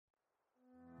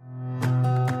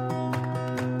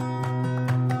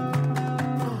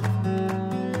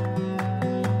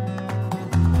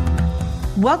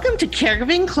Welcome to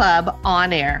Caregiving Club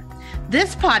On Air.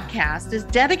 This podcast is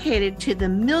dedicated to the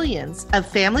millions of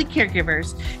family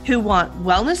caregivers who want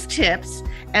wellness tips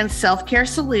and self-care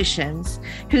solutions,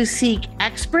 who seek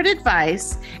expert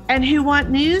advice, and who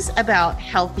want news about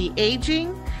healthy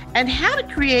aging and how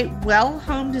to create well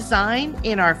home design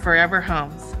in our forever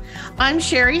homes. I'm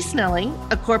Sherry Snelling,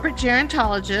 a corporate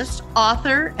gerontologist,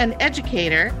 author, and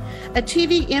educator, a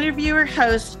TV interviewer,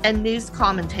 host, and news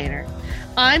commentator.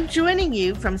 I'm joining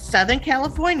you from Southern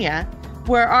California,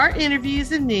 where our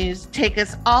interviews and news take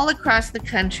us all across the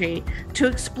country to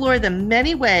explore the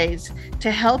many ways to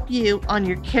help you on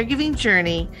your caregiving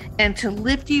journey and to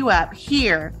lift you up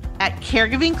here at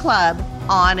Caregiving Club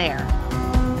On Air.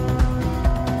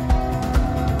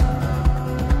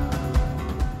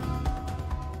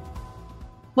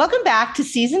 Welcome back to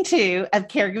season 2 of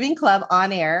Caregiving Club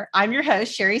On Air. I'm your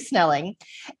host, Sherry Snelling.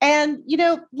 And,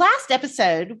 last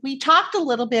episode, we talked a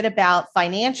little bit about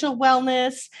financial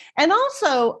wellness and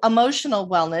also emotional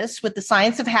wellness with the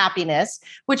Science of Happiness,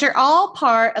 which are all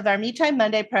part of our Me Time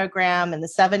Monday program and the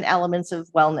 7 elements of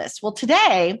wellness. Well,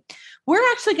 today,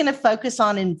 we're actually going to focus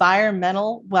on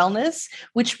environmental wellness,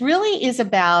 which really is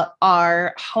about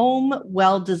our home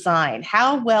well design.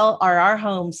 How well are our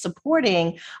homes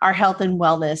supporting our health and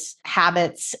wellness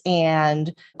habits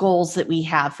and goals that we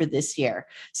have for this year?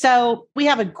 So we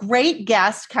have a great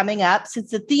guest coming up, since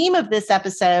the theme of this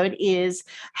episode is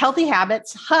healthy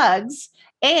habits, hugs,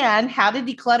 and how to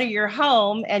declutter your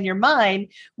home and your mind.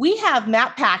 We have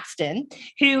Matt Paxton,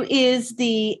 who is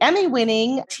the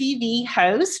Emmy-winning TV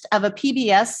host of a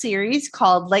PBS series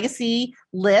called Legacy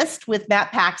List with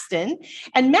Matt Paxton.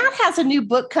 And Matt has a new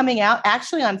book coming out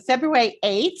actually on February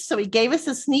 8th. So he gave us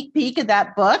a sneak peek of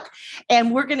that book.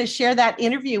 And we're going to share that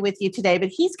interview with you today. But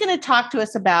he's going to talk to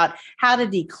us about how to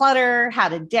declutter, how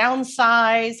to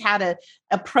downsize, how to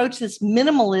approach this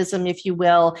minimalism, if you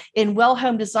will, in well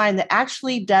home design that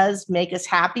actually does make us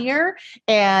happier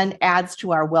and adds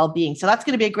to our well-being. So that's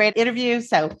going to be a great interview.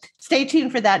 So stay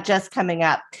tuned for that just coming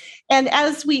up. And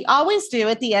as we always do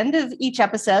at the end of each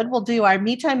episode, we'll do our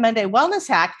Me Time Monday Wellness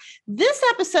Hack. This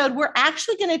episode, we're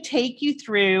actually going to take you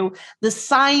through the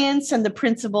science and the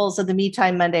principles of the Me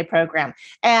Time Monday program.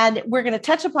 And we're going to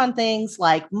touch upon things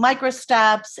like micro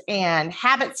steps and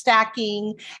habit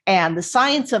stacking and the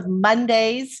science of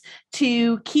Mondays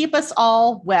to keep us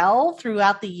all well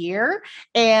throughout the year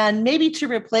and maybe to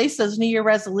replace those New Year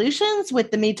resolutions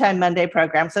with the Me Time Monday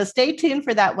program. So stay tuned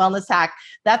for that wellness hack.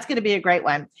 That's going to be a great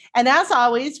one. And as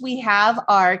always, we have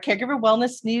our caregiver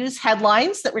wellness news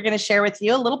headlines that we're going to share with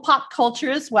you, a little pop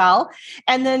culture as well.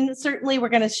 And then certainly we're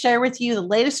going to share with you the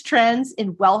latest trends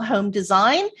in well home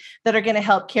design that are going to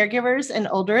help caregivers and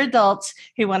older adults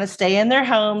who want to stay in their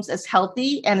homes as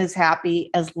healthy and as happy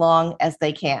as long as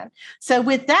they can. So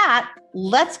with that,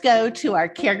 let's go to our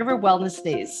caregiver wellness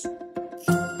news.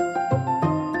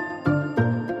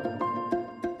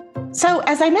 So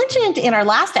as I mentioned in our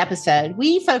last episode,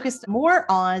 we focused more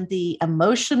on the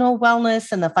emotional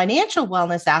wellness and the financial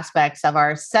wellness aspects of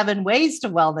our 7 ways to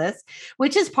wellness,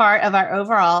 which is part of our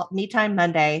overall Me Time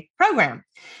Monday program.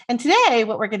 And today,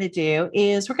 what we're going to do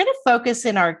is we're going to focus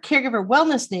in our caregiver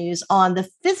wellness news on the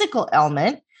physical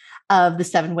element of the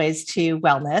 7 ways to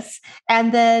wellness.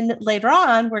 And then later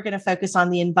on, we're going to focus on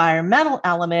the environmental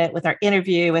element with our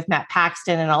interview with Matt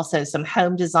Paxton and also some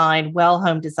home design,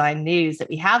 home design news that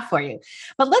we have for you.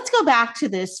 But let's go back to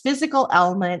this physical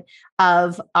element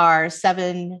of our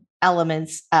 7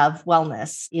 elements of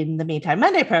wellness in the Me Time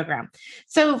Monday program.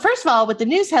 So first of all, with the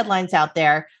news headlines out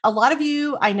there, a lot of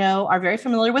you I know are very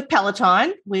familiar with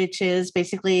Peloton, which is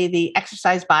basically the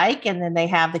exercise bike. And then they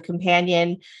have the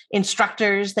companion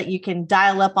instructors that you can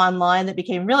dial up online that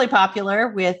became really popular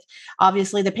with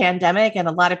obviously the pandemic and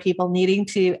a lot of people needing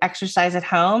to exercise at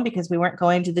home because we weren't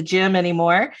going to the gym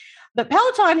anymore. But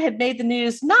Peloton had made the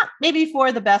news, not maybe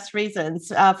for the best reasons.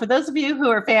 For those of you who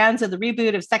are fans of the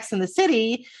reboot of Sex and the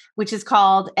City, which is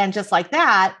called And Just Like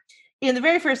That, in the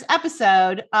very first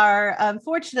episode,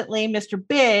 unfortunately, Mr.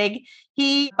 Big,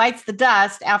 he bites the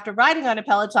dust after riding on a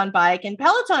Peloton bike. And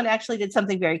Peloton actually did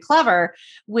something very clever,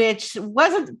 which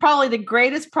wasn't probably the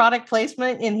greatest product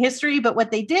placement in history. But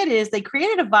what they did is they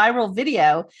created a viral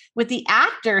video with the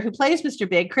actor who plays Mr.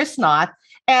 Big, Chris Noth,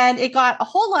 and it got a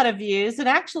whole lot of views and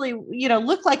actually,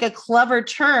 looked like a clever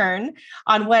turn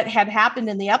on what had happened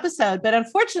in the episode. But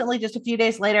unfortunately, just a few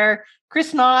days later,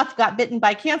 Chris Noth got bitten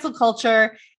by cancel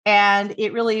culture. And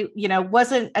it really,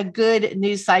 wasn't a good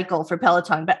news cycle for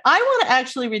Peloton. But I want to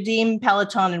actually redeem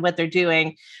Peloton and what they're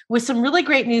doing with some really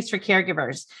great news for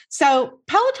caregivers. So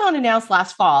Peloton announced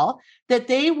last fall that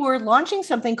they were launching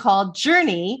something called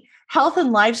Journey, health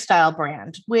and lifestyle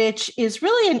brand, which is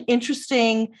really an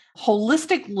interesting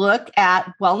holistic look at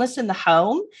wellness in the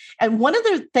home. And one of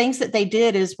the things that they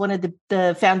did is one of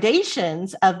the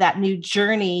foundations of that new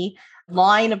journey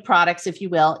line of products, if you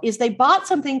will, is they bought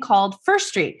something called First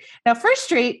Street. Now, First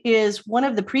Street is one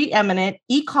of the preeminent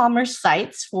e-commerce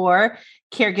sites for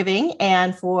caregiving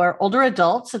and for older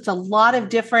adults. It's a lot of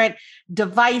different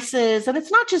devices, and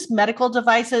it's not just medical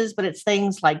devices, but it's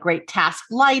things like great task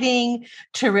lighting,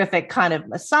 terrific kind of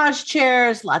massage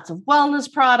chairs, lots of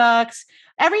wellness products,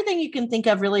 everything you can think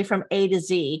of really from A to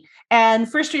Z. And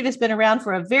First Street has been around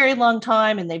for a very long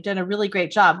time, and they've done a really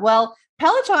great job. Well,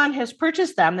 Peloton has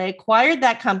purchased them. They acquired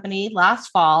that company last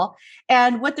fall.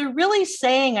 And what they're really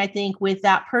saying, I think, with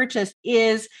that purchase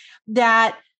is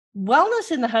that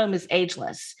wellness in the home is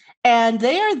ageless. And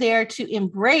they are there to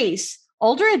embrace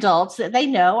older adults that they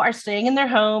know are staying in their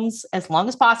homes as long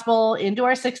as possible into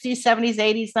our 60s, 70s,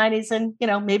 80s, 90s,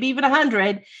 and maybe even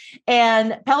 100.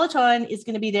 And Peloton is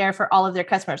going to be there for all of their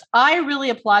customers. I really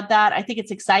applaud that. I think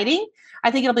it's exciting. I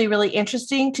think it'll be really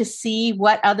interesting to see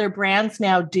what other brands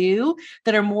now do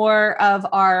that are more of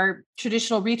our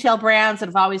traditional retail brands that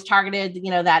have always targeted,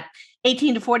 that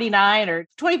 18 to 49 or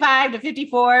 25 to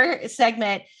 54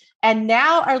 segment, and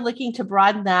now are looking to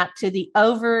broaden that to the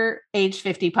over age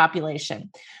 50 population.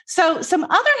 So some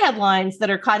other headlines that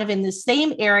are kind of in the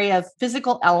same area of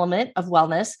physical element of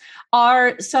wellness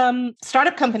are some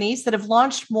startup companies that have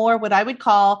launched more what I would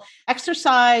call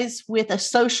exercise with a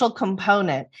social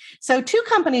component. So two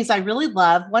companies I really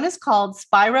love. One is called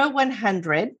Spiro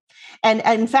 100. And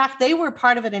in fact, they were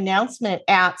part of an announcement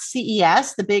at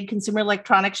CES, the big consumer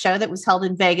electronics show that was held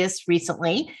in Vegas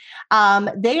recently.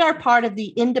 They are part of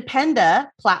the Independa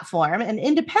platform, and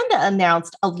Independa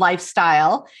announced a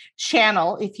lifestyle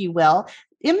channel, if you will.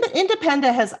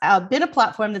 Independa has been a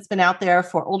platform that's been out there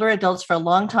for older adults for a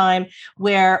long time,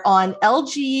 where on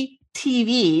LG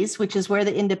TVs, which is where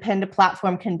the Independa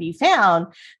platform can be found,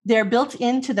 they're built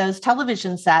into those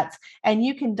television sets, and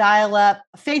you can dial up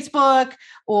Facebook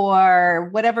or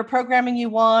whatever programming you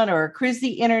want, or cruise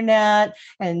the internet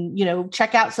and,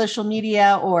 check out social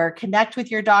media or connect with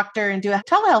your doctor and do a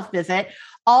telehealth visit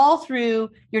all through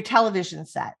your television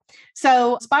set.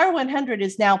 So Spiro 100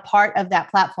 is now part of that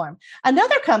platform.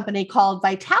 Another company called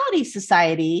Vitality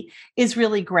Society is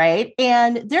really great.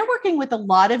 And they're working with a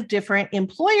lot of different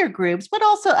employer groups, but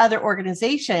also other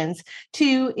organizations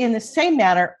to, in the same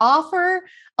manner, offer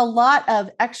a lot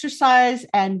of exercise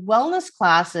and wellness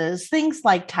classes, things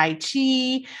like Tai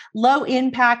Chi, low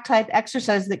impact type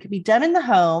exercise that can be done in the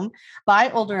home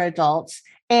by older adults.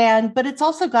 But it's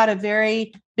also got a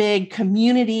very big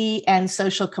community and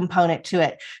social component to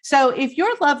it. So if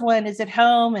your loved one is at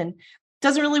home and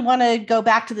doesn't really want to go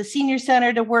back to the senior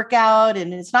center to work out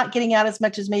and it's not getting out as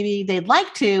much as maybe they'd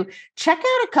like to, check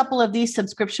out a couple of these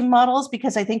subscription models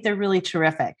because I think they're really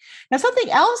terrific. Now, something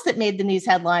else that made the news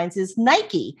headlines is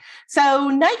Nike. So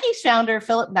Nike's founder,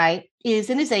 Philip Knight,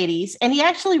 is in his 80s, and he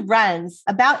actually runs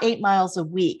about 8 miles a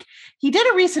week. He did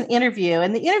a recent interview,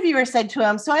 and the interviewer said to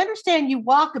him, "So I understand you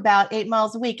walk about 8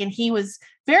 miles a week." And he was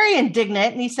very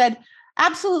indignant, and he said,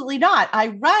 "Absolutely not. I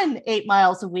run 8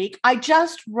 miles a week. I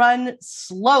just run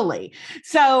slowly."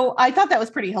 So I thought that was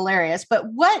pretty hilarious. But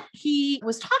what he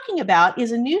was talking about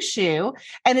is a new shoe,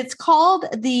 and it's called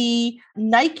the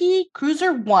Nike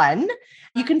Cruiser One.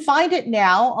 You can find it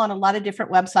now on a lot of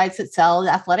different websites that sell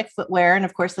athletic footwear and,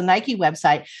 of course, the Nike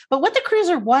website. But what the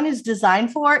Cruiser One is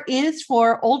designed for is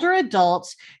for older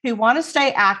adults who want to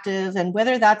stay active. And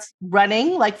whether that's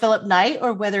running like Philip Knight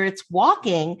or whether it's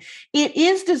walking, it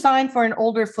is designed for an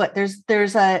older foot.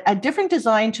 There's a different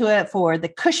design to it for the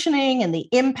cushioning and the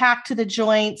impact to the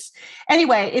joints.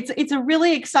 Anyway, it's a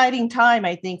really exciting time,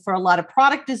 I think, for a lot of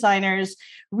product designers,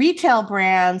 retail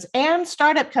brands, and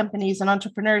startup companies and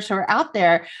entrepreneurs who are out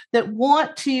there that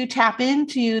want to tap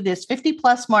into this 50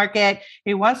 plus market,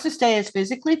 who wants to stay as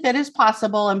physically fit as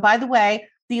possible. And by the way,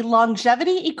 the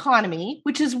longevity economy,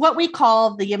 which is what we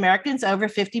call the Americans over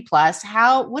 50 plus,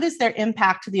 what is their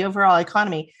impact to the overall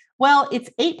economy? Well, it's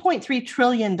 $8.3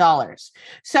 trillion.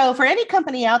 So for any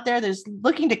company out there that's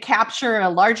looking to capture a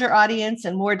larger audience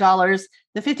and more dollars,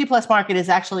 the 50 plus market is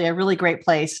actually a really great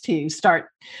place to start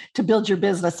to build your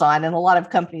business on. And a lot of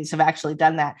companies have actually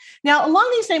done that. Now, along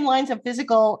these same lines of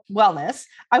physical wellness,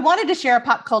 I wanted to share a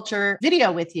pop culture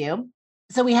video with you.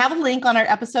 So we have a link on our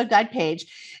episode guide page.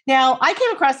 Now, I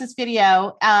came across this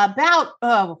video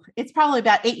it's probably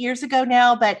about 8 years ago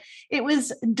now, but it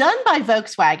was done by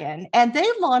Volkswagen, and they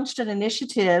launched an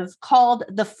initiative called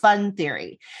the Fun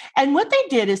Theory. And what they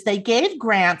did is they gave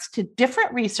grants to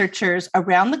different researchers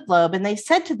around the globe, and they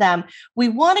said to them, "We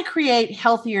want to create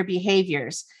healthier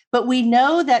behaviors. but we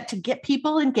know that to get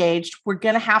people engaged, we're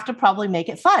going to have to probably make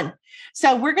it fun.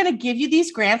 So we're going to give you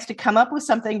these grants to come up with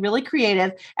something really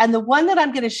creative. And the one that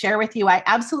I'm going to share with you, I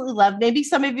absolutely love. Maybe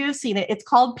some of you have seen it. It's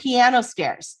called Piano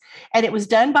Stairs. And it was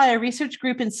done by a research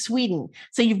group in Sweden.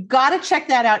 So you've got to check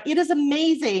that out. It is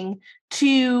amazing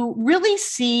to really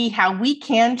see how we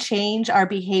can change our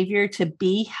behavior to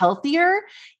be healthier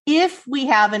if we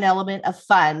have an element of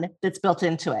fun that's built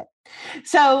into it.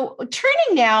 So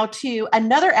turning now to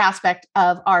another aspect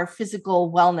of our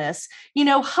physical wellness,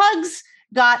 hugs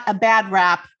got a bad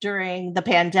rap during the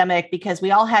pandemic because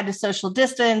we all had to social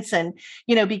distance and,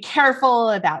 be careful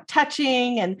about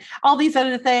touching and all these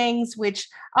other things, which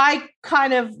I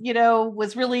kind of,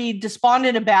 was really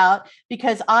despondent about,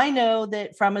 because I know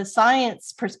that from a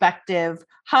science perspective,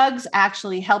 hugs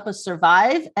actually help us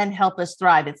survive and help us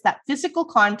thrive. It's that physical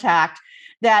contact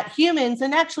that humans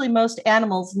and actually most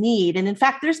animals need. And in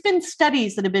fact, there's been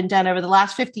studies that have been done over the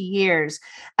last 50 years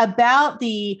about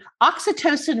the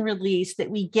oxytocin release that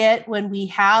we get when we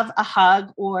have a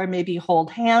hug or maybe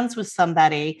hold hands with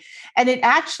somebody. And it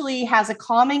actually has a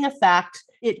calming effect.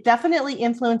 It definitely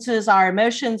influences our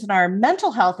emotions and our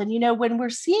mental health. And, when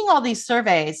we're seeing all these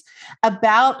surveys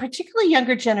about particularly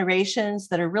younger generations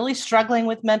that are really struggling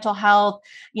with mental health,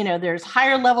 there's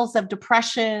higher levels of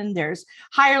depression, there's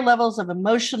higher levels of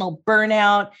emotional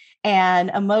burnout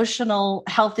and emotional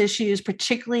health issues,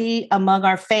 particularly among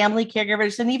our family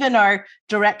caregivers and even our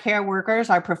direct care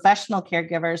workers, our professional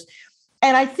caregivers.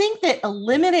 And I think that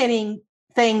eliminating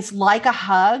things like a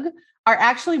hug are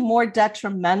actually more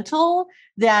detrimental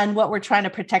than what we're trying to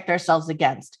protect ourselves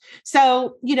against.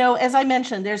 So, as I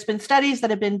mentioned, there's been studies that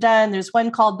have been done. There's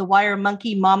one called the Wire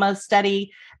Monkey Mama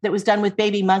study that was done with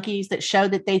baby monkeys that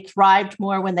showed that they thrived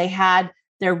more when they had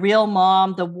their real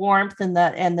mom, the warmth and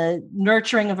the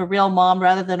nurturing of a real mom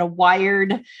rather than a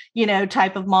wired,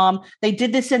 type of mom. They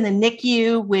did this in the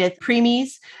NICU with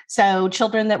preemies. So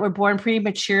children that were born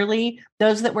prematurely,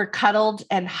 those that were cuddled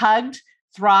and hugged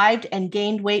thrived and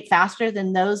gained weight faster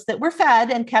than those that were fed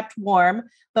and kept warm,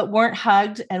 but weren't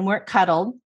hugged and weren't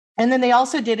cuddled. And then they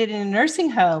also did it in a nursing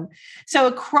home. So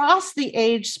across the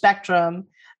age spectrum,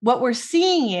 what we're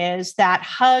seeing is that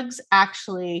hugs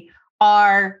actually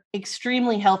are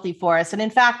extremely healthy for us. And in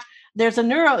fact, there's a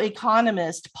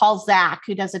neuroeconomist, Paul Zak,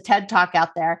 who does a TED Talk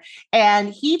out there,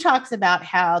 and he talks about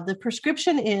how the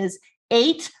prescription is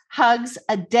 8 hugs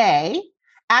a day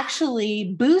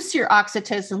actually boosts your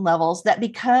oxytocin levels that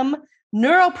become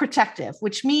neuroprotective,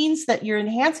 which means that you're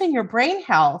enhancing your brain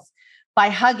health by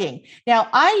hugging. Now,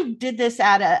 I did this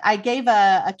I gave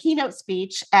a keynote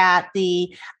speech at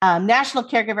the National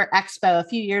Caregiver Expo a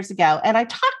few years ago, and I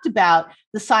talked about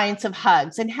the science of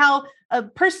hugs and how a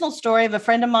personal story of a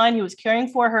friend of mine who was caring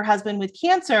for her husband with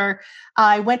cancer.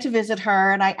 I went to visit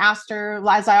her and I asked her,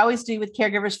 as I always do with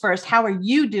caregivers first, how are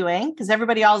you doing? Because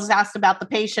everybody always asked about the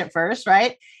patient first,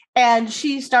 right? And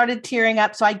she started tearing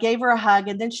up. So I gave her a hug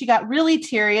and then she got really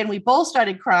teary and we both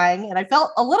started crying and I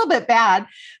felt a little bit bad,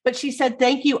 but she said,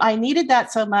 thank you. I needed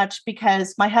that so much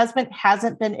because my husband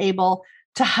hasn't been able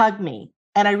to hug me.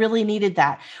 And I really needed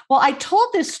that. Well, I told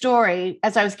this story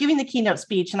as I was giving the keynote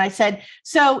speech and I said,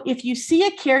 so if you see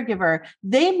a caregiver,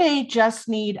 they may just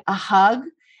need a hug.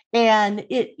 And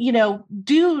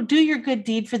do your good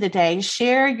deed for the day,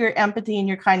 share your empathy and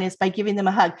your kindness by giving them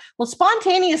a hug. Well,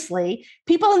 spontaneously,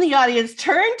 people in the audience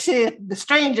turned to the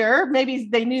stranger, maybe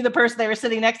they knew the person they were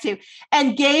sitting next to,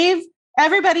 and gave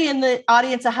everybody in the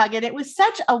audience a hug. And it was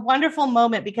such a wonderful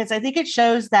moment because I think it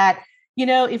shows that,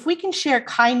 if we can share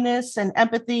kindness and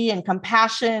empathy and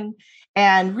compassion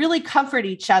and really comfort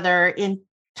each other in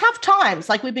tough times,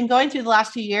 like we've been going through the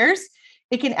last few years,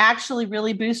 it can actually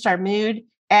really boost our mood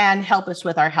and help us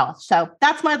with our health. So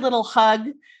that's my little hug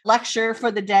lecture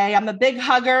for the day. I'm a big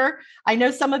hugger. I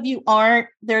know some of you aren't.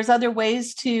 There's other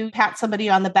ways to pat somebody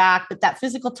on the back, but that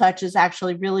physical touch is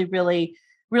actually really, really,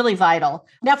 really vital.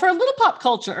 Now, for a little pop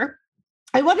culture,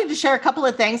 I wanted to share a couple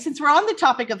of things. Since we're on the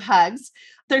topic of hugs,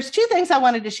 there's 2 things I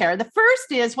wanted to share. The first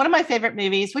is one of my favorite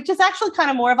movies, which is actually kind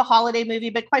of more of a holiday movie,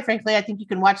 but quite frankly, I think you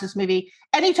can watch this movie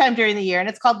anytime during the year, and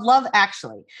it's called Love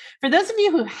Actually. For those of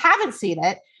you who haven't seen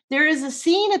it, there is a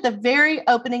scene at the very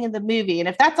opening of the movie. And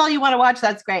if that's all you want to watch,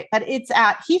 that's great. But it's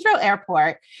at Heathrow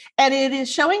Airport. And it is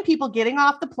showing people getting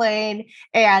off the plane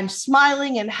and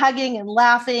smiling and hugging and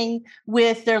laughing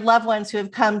with their loved ones who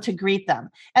have come to greet them.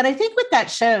 And I think what that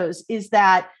shows is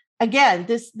that, again,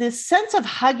 this sense of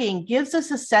hugging gives us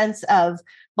a sense of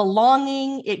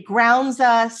belonging. It grounds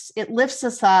us. It lifts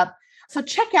us up. So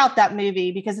check out that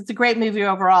movie because it's a great movie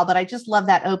overall, but I just love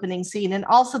that opening scene. And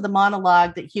also the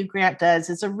monologue that Hugh Grant does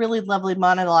is a really lovely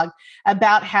monologue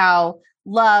about how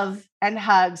love and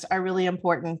hugs are really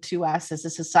important to us as a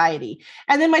society.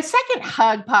 And then my second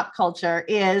hug pop culture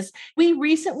is we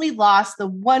recently lost the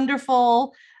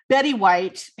wonderful Betty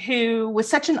White, who was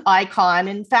such an icon.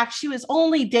 In fact, she was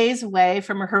only days away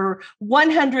from her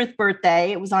 100th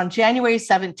birthday. It was on January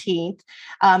 17th,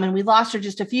 and we lost her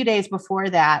just a few days before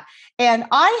that. And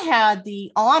I had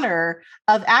the honor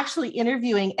of actually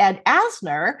interviewing Ed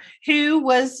Asner, who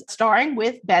was starring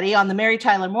with Betty on the Mary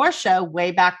Tyler Moore Show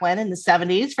way back when in the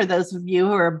 70s, for those of you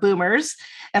who are boomers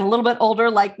and a little bit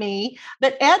older like me.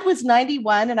 But Ed was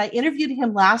 91, and I interviewed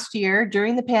him last year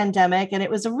during the pandemic, and it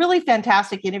was a really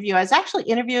fantastic interview. I was actually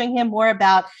interviewing him more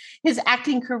about his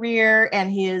acting career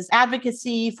and his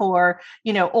advocacy for,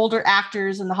 older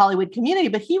actors in the Hollywood community,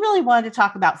 but he really wanted to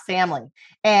talk about family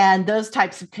and those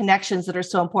types of connections that are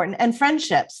so important and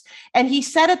friendships. And he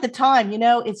said at the time,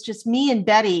 it's just me and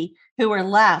Betty who are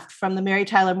left from the Mary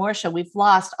Tyler Moore Show. We've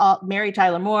lost Mary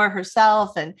Tyler Moore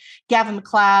herself and Gavin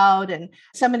MacLeod and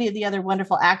so many of the other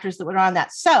wonderful actors that were on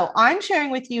that. So I'm sharing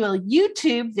with you a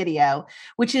YouTube video,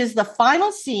 which is the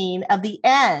final scene of the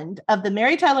end of the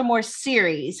Mary Tyler Moore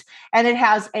series. And it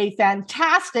has a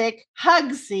fantastic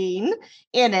hug scene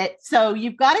in it. So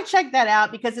you've got to check that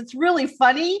out because it's really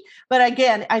funny. But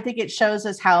again, I think it shows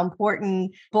us how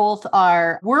important both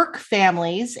our work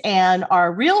families and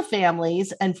our real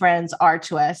families and friends are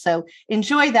to us. So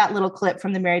enjoy that little clip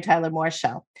from the Mary Tyler Moore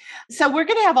Show. So we're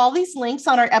going to have all these links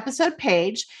on our episode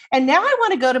page. And now I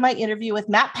want to go to my interview with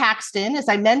Matt Paxton. As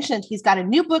I mentioned, he's got a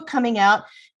new book coming out,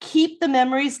 Keep the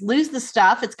Memories, Lose the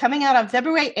Stuff. It's coming out on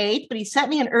February 8th, but he sent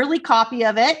me an early copy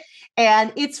of it.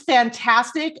 And it's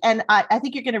fantastic. And I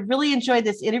think you're going to really enjoy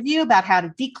this interview about how to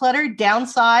declutter,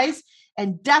 downsize,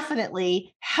 and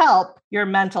definitely help your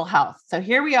mental health. So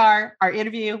here we are, our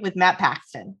interview with Matt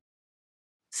Paxton.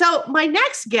 So my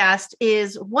next guest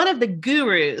is one of the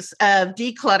gurus of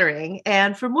decluttering.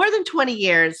 And for more than 20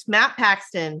 years, Matt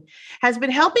Paxton has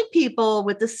been helping people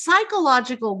with the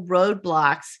psychological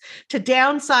roadblocks to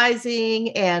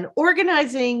downsizing and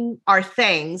organizing our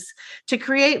things to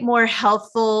create more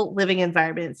healthful living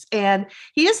environments. And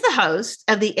he is the host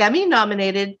of the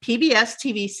Emmy-nominated PBS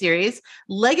TV series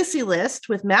Legacy List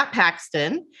with Matt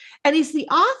Paxton. And he's the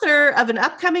author of an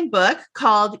upcoming book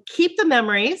called Keep the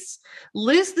Memories,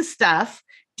 Lose the Stuff,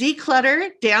 Declutter,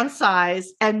 Downsize,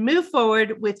 and Move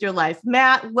Forward with Your Life.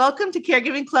 Matt, welcome to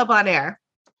Caregiving Club on Air.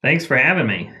 Thanks for having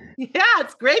me. Yeah,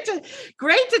 it's great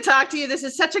to talk to you. This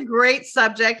is such a great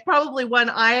subject, probably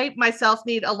one I myself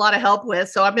need a lot of help with.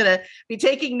 So I'm going to be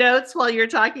taking notes while you're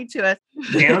talking to us.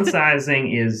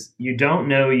 Downsizing is you don't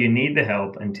know you need the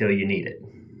help until you need it.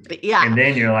 Yeah. And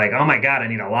then you're like, oh my God, I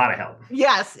need a lot of help.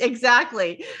 Yes,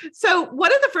 exactly. So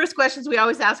one of the first questions we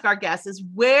always ask our guests is,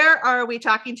 where are we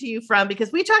talking to you from?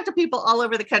 Because we talk to people all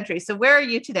over the country. So where are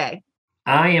you today?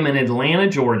 I am in Atlanta,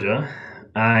 Georgia.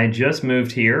 I just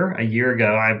moved here a year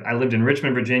ago. I lived in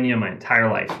Richmond, Virginia my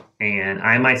entire life. And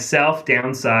I myself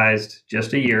downsized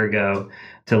just a year ago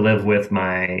to live with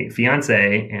my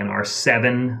fiance and our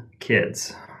 7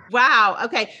 kids. Wow.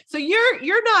 Okay. So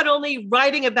you're not only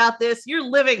writing about this, you're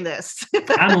living this.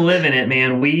 I'm living it,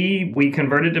 man. We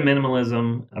converted to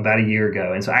minimalism about a year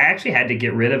ago. And so I actually had to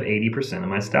get rid of 80% of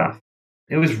my stuff.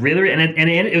 It was really,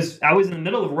 it was, I was in the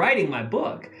middle of writing my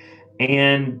book.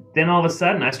 And then all of a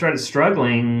sudden I started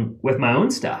struggling with my own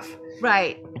stuff.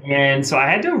 Right. And so I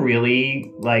had to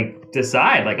really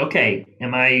decide okay,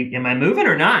 am I moving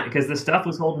or not? Because the stuff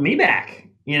was holding me back,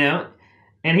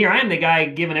 And here I am, the guy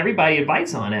giving everybody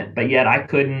advice on it, but yet I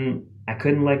couldn't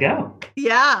let go.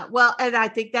 Yeah. Well, and I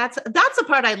think that's the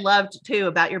part I loved too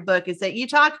about your book is that you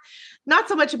talk not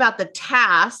so much about the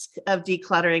task of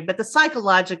decluttering, but the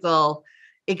psychological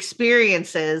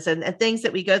experiences and things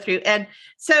that we go through. And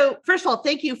so first of all,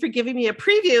 thank you for giving me a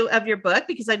preview of your book,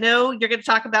 because I know you're going to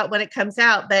talk about when it comes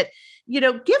out, but give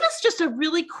us just a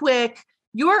really quick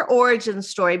your origin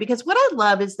story, because what I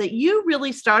love is that you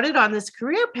really started on this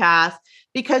career path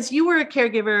because you were a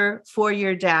caregiver for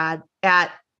your dad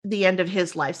at the end of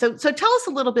his life. So tell us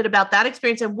a little bit about that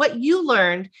experience and what you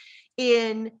learned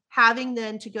in having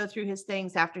then to go through his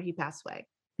things after he passed away.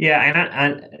 Yeah,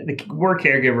 and the word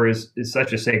caregiver is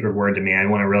such a sacred word to me. I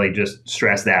want to really just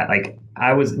stress that.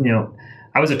 I was a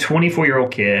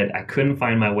 24-year-old kid. I couldn't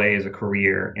find my way as a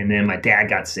career, and then my dad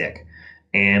got sick.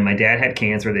 And my dad had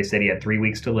cancer. They said he had 3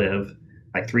 weeks to live,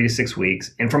 3 to 6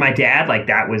 weeks. And for my dad,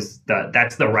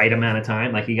 that's the right amount of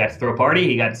time. He got to throw a party,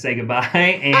 he got to say goodbye,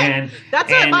 and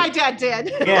that's what my dad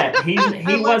did. Yeah,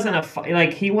 he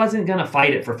wasn't gonna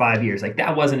fight it for 5 years.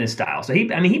 That wasn't his style. So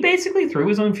he basically threw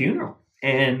his own funeral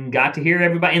and got to hear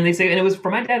everybody. And and it was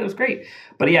for my dad. It was great.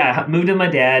 But yeah, I moved in with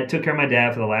my dad, took care of my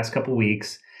dad for the last couple of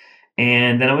weeks,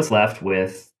 and then I was left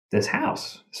with this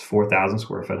house, this 4,000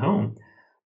 square foot home.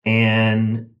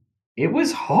 And it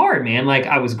was hard, man. Like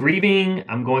I was grieving.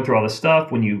 I'm going through all this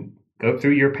stuff. When you go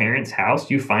through your parents' house,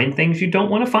 you find things you don't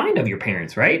want to find of your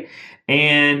parents, right?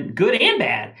 And good and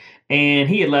bad. And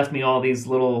he had left me all these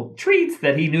little treats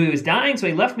that he knew he was dying. So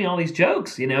he left me all these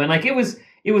jokes, and like it was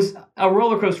a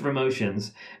roller coaster of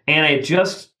emotions. And I had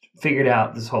just figured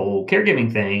out this whole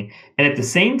caregiving thing. And at the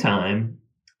same time,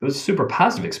 it was a super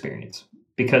positive experience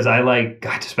because I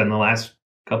got to spend the last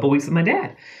couple of weeks with my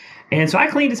dad. And so I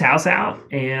cleaned his house out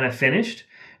and I finished.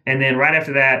 And then right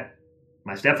after that,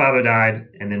 my stepfather died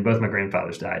and then both my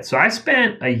grandfathers died. So I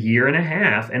spent a year and a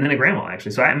half, and then a grandma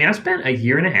actually. So I spent a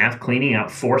year and a half cleaning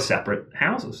out 4 separate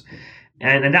houses.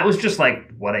 And that was just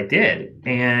like what I did.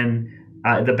 And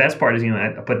the best part is,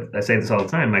 I say this all the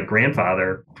time. My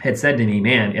grandfather had said to me,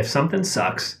 man, if something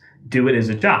sucks, do it as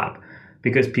a job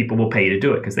because people will pay you to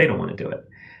do it because they don't want to do it.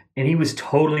 And he was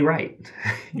totally right.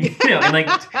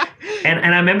 And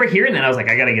I remember hearing that. I was like,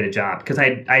 I got to get a job because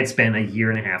I had spent a year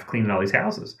and a half cleaning all these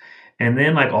houses. And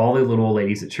then all the little old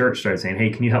ladies at church started saying,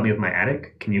 hey, can you help me with my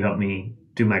attic? Can you help me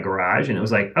do my garage? And it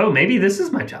was like, oh, maybe this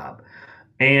is my job.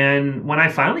 And when I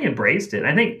finally embraced it,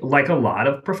 I think like a lot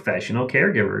of professional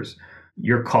caregivers,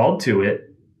 you're called to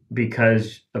it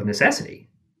because of necessity.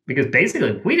 Because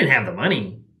basically we didn't have the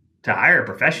money to hire a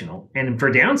professional. And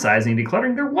for downsizing and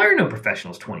decluttering, there were no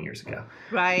professionals 20 years ago.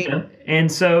 Right.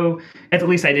 And so at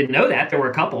least I didn't know that. There were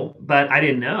a couple, but I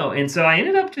didn't know. And so I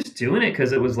ended up just doing it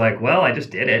because it was like, well, I just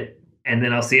did it. And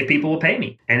then I'll see if people will pay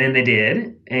me. And then they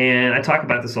did. And I talk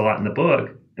about this a lot in the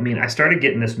book. I mean, I started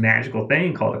getting this magical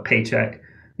thing called a paycheck,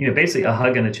 basically a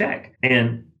hug and a check.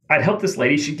 And I'd help this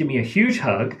lady. She'd give me a huge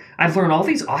hug. I'd learn all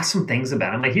these awesome things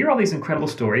about them. I'd hear all these incredible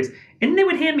stories. And they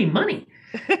would hand me money.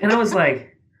 And I was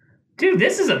like, dude,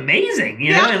 this is amazing,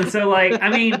 Yeah. And so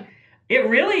it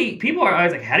really, people are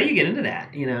always like, how do you get into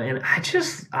that? And I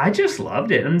just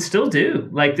loved it and still do.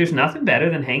 There's nothing better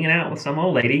than hanging out with some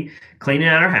old lady, cleaning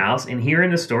out her house and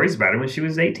hearing the stories about her when she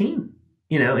was 18,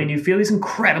 and you feel these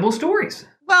incredible stories.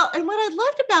 Well, and what I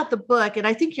loved about the book, and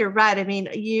I think you're right. I mean,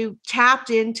 you tapped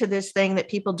into this thing that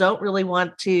people don't really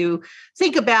want to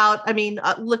think about. I mean,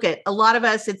 look at a lot of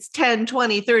us, it's 10,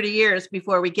 20, 30 years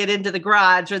before we get into the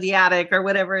garage or the attic or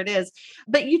whatever it is.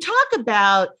 But you talk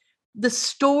about the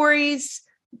stories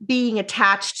being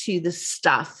attached to the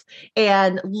stuff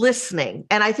and listening.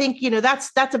 And I think,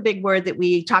 that's a big word that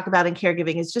we talk about in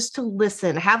caregiving is just to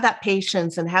listen, have that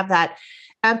patience and have that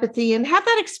empathy and have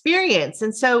that experience.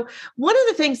 And so one of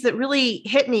the things that really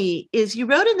hit me is you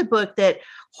wrote in the book that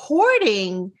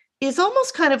hoarding is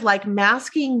almost kind of like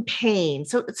masking pain.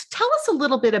 So tell us a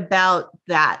little bit about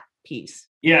that piece.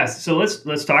 Yes. So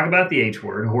let's talk about the H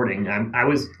word, hoarding. A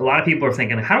lot of people are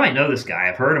thinking, how do I know this guy?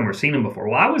 I've heard him or seen him before.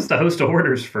 Well, I was the host of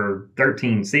Hoarders for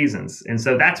 13 seasons. And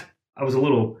so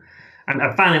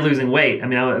I'm finally losing weight. I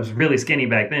mean, I was really skinny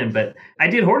back then, but I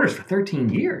did Hoarders for 13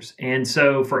 years. And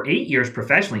so for 8 years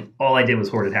professionally, all I did was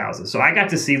hoarded houses. So I got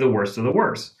to see the worst of the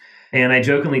worst. And I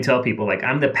jokingly tell people,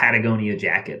 I'm the Patagonia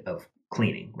jacket of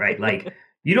cleaning, right?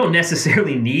 You don't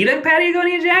necessarily need a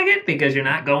Patagonia jacket because you're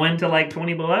not going to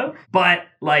 20 below, but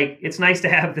it's nice to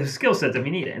have the skill sets if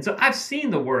you need it. And so I've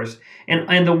seen the worst I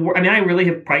really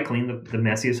have probably cleaned the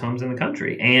messiest homes in the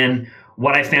country. And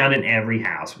what I found in every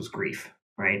house was grief,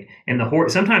 right? And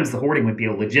sometimes the hoarding would be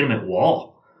a legitimate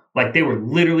wall. They were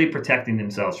literally protecting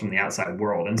themselves from the outside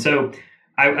world. And so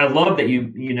I love that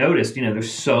you noticed,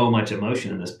 there's so much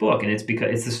emotion in this book, and it's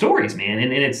because it's the stories, man.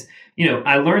 And it's,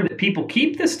 I learned that people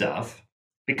keep this stuff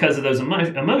because of those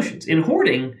emotions. In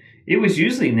hoarding, it was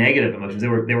usually negative emotions. They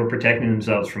were protecting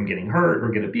themselves from getting hurt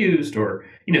or get abused or,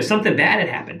 something bad had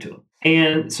happened to them.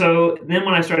 And so then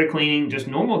when I started cleaning just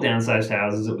normal downsized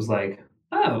houses, it was like,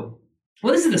 oh,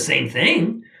 well, this is the same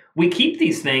thing. We keep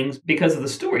these things because of the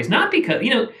stories, not because,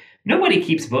 nobody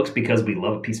keeps books because we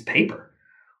love a piece of paper.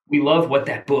 We love what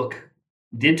that book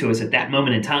did to us at that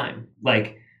moment in time.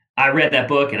 I read that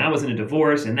book and I was in a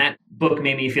divorce and that book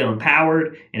made me feel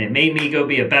empowered and it made me go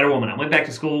be a better woman. I went back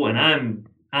to school and I'm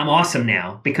awesome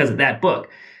now because of that book.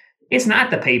 It's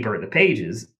not the paper or the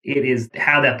pages. It is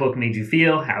how that book made you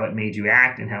feel, how it made you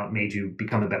act, and how it made you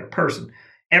become a better person.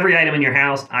 Every item in your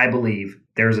house, I believe,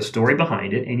 there's a story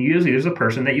behind it, and usually there's a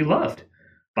person that you loved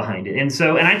behind it.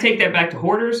 And I take that back to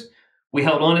Hoarders. We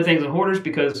held on to things in Hoarders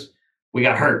because we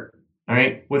got hurt. All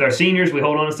right. With our seniors, we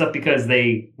hold on to stuff because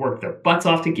they worked their butts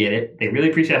off to get it. They really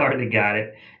appreciate how hard they got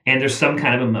it. And there's some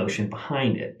kind of emotion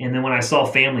behind it. And then when I saw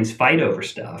families fight over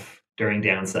stuff during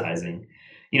downsizing,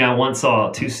 I once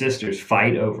saw 2 sisters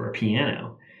fight over a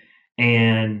piano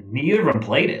and neither of them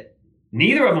played it.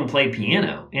 Neither of them played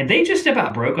piano. And they just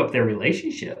about broke up their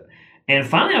relationship. And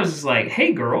finally, I was just like,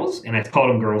 "Hey, girls," and I called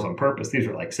them girls on purpose. These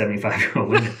were like 75-year-old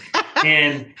women,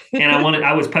 and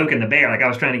I was poking the bear, like I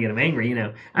was trying to get them angry.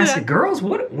 I said, "Girls,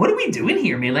 what are we doing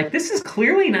here, man? Like this is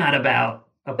clearly not about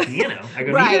a piano." I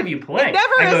go, "Neither of you play." It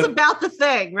never is about the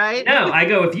thing, right? No, I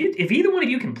go, if either one of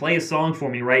you can play a song for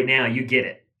me right now, you get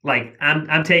it. Like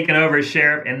I'm taking over as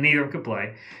sheriff, and neither of them could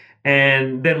play.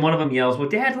 And then one of them yells, "Well,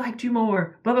 Dad liked you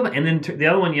more." Blah blah blah. And then the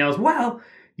other one yells, "Well,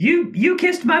 you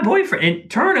kissed my boyfriend." And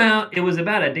turn out it was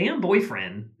about a damn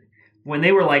boyfriend when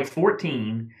they were like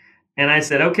 14. And I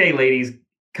said, "Okay, ladies,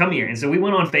 come here." And so we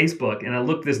went on Facebook, and I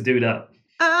looked this dude up.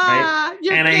 Right?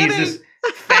 You're kidding. He's this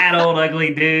fat old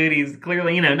ugly dude. He's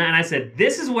clearly, and I said,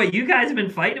 "This is what you guys have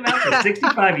been fighting about for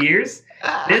 65 years?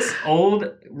 This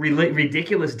old,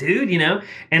 ridiculous dude,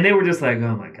 And they were just like,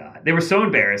 oh my God. They were so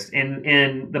embarrassed.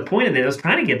 And the point of it, I was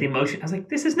trying to get the emotion. I was like,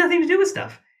 this has nothing to do with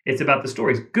stuff. It's about the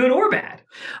stories, good or bad.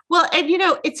 Well, and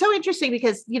it's so interesting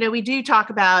because, we do talk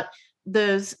about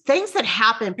those things that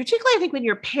happen, particularly I think when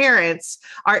your parents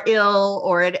are ill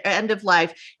or at end of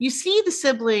life, you see the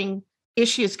sibling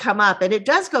issues come up, and it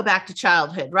does go back to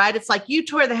childhood, right? It's like, you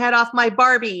tore the head off my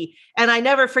Barbie and I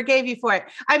never forgave you for it.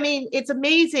 I mean, it's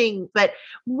amazing. But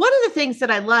one of the things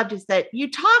that I loved is that you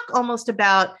talk almost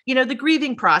about, the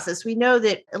grieving process. We know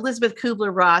that Elizabeth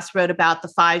Kubler-Ross wrote about the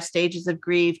 5 stages of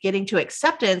grief, getting to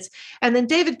acceptance. And then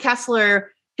David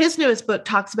Kessler, his newest book,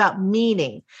 talks about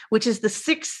meaning, which is the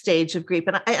 6th stage of grief.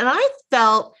 And I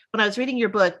felt when I was reading your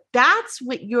book, that's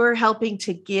what you're helping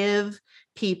to give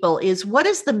people, is what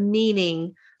is the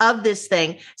meaning of this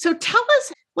thing? So tell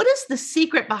us, what is the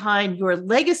secret behind your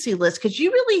legacy list? Because you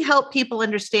really help people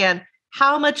understand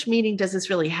how much meaning does this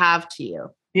really have to you?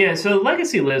 Yeah, so the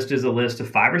legacy list is a list of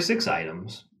 5 or 6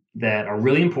 items that are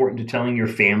really important to telling your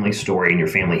family story and your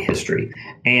family history.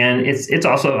 And it's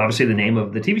also obviously the name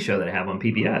of the TV show that I have on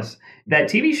PBS. That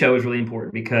TV show is really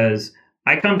important because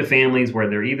I come to families where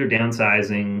they're either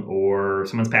downsizing or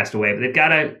someone's passed away, but they got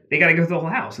to go through the whole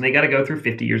house, and they got to go through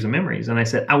 50 years of memories. And I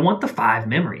said, I want the 5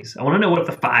 memories. I want to know what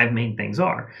the 5 main things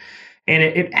are. And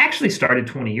it actually started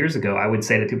 20 years ago. I would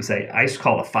say that people say, I used to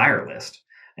call it a fire list.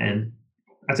 And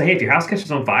I'd say, hey, if your house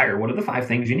catches on fire, what are the 5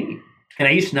 things you need? And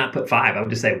I used to not put 5. I would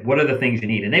just say, what are the things you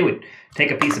need? And they would take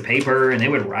a piece of paper and they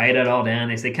would write it all down.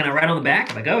 They say, can I write on the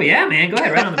back? I'm like, oh yeah, man, go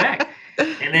ahead, write on the back.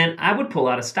 And then I would pull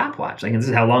out a stopwatch. Like, this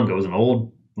is how long ago it was, an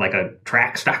old, like a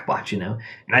track stopwatch, And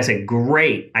I said,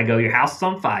 great. I go, your house is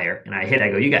on fire. And I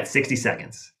go, you got 60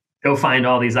 seconds. Go find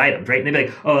all these items, right? And they'd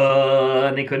be like,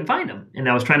 and they couldn't find them. And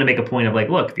I was trying to make a point of like,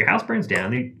 look, if your house burns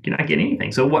down, you're not getting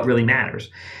anything. So what really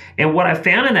matters? And what I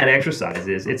found in that exercise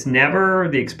is it's never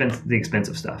the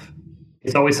expensive stuff.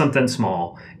 It's always something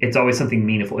small. It's always something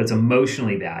meaningful. It's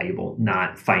emotionally valuable,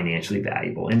 not financially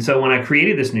valuable. And so when I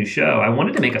created this new show, I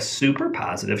wanted to make a super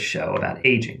positive show about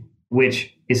aging,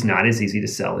 which is not as easy to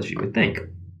sell as you would think.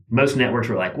 Most networks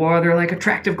were like, well, they're like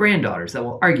attractive granddaughters that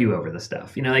will argue over the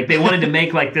stuff. Like they wanted to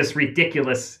make like this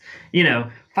ridiculous,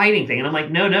 fighting thing. And I'm like,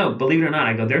 no, believe it or not.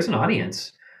 I go, there's an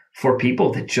audience for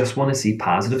people that just want to see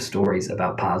positive stories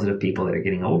about positive people that are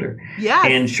getting older. Yeah.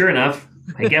 And sure enough,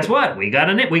 hey, guess what? We got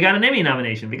an Emmy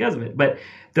nomination because of it. But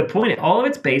the point, all of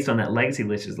it's based on that legacy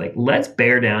list is like, let's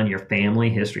bear down your family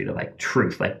history to like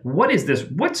truth. Like, what is this?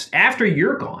 What's after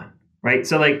you're gone? Right.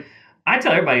 So like, I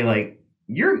tell everybody like,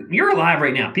 you're alive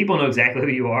right now. People know exactly who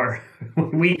you are.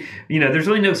 There's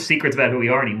really no secrets about who we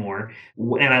are anymore.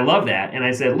 And I love that. And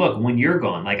I said, look, when you're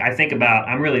gone, like I think about,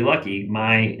 I'm really lucky.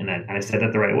 And I said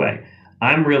that the right way.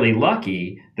 I'm really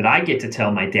lucky that I get to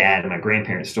tell my dad and my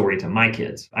grandparents' story to my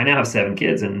kids. I now have 7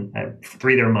 kids, and I have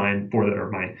 3 that are mine, 4 that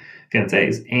are my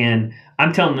fiancés. And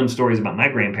I'm telling them stories about my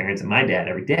grandparents and my dad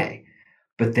every day,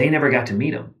 but they never got to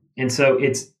meet them. And so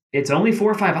it's only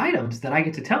 4 or 5 items that I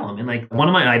get to tell them. And like one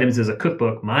of my items is a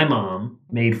cookbook my mom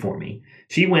made for me.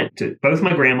 She went to both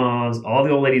my grandmas, all the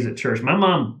old ladies at church. My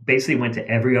mom basically went to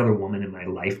every other woman in my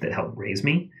life that helped raise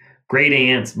me. Great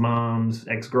aunts, moms,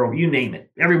 ex-girl, you name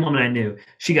it. Every woman I knew,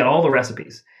 she got all the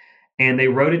recipes. And they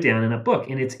wrote it down in a book.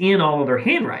 And it's in all of their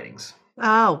handwritings.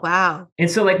 Oh, wow. And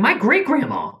so like my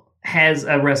great-grandma has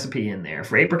a recipe in there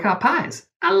for apricot pies.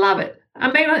 I love it.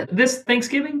 I made it this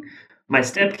Thanksgiving. My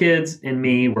stepkids and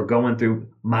me were going through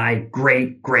my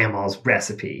great-grandma's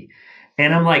recipe.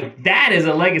 And I'm like, that is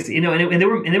a legacy. And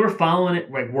they were following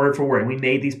it like word for word. And we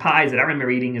made these pies that I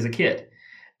remember eating as a kid.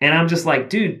 And I'm just like,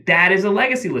 dude, that is a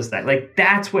legacy list. Like,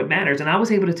 that's what matters. And I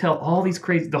was able to tell all these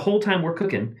crazy, the whole time we're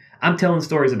cooking, I'm telling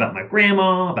stories about my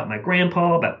grandma, about my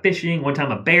grandpa, about fishing. One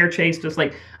time a bear chased us.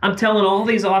 Like, I'm telling all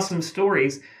these awesome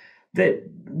stories that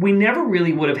we never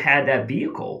really would have had that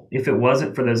vehicle if it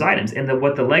wasn't for those items. And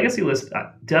what the legacy list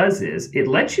does is it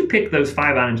lets you pick those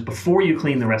 5 items before you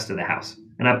clean the rest of the house.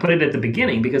 And I put it at the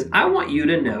beginning because I want you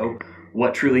to know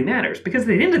what truly matters. Because at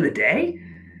the end of the day,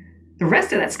 the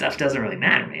rest of that stuff doesn't really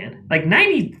matter, man. Like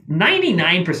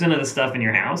 99% of the stuff in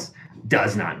your house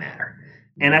does not matter.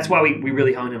 And that's why we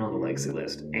really honed in on the legacy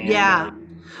list. And Yeah.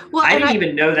 Well, I didn't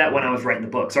even know that when I was writing the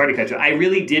book. Sorry to cut you. I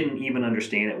really didn't even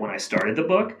understand it when I started the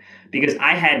book because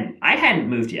I hadn't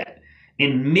moved yet.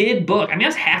 In mid-book, I mean, I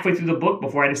was halfway through the book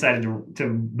before I decided to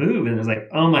move, and it was like,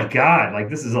 oh my God, like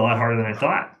this is a lot harder than I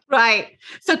thought. Right.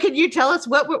 So can you tell us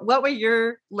what were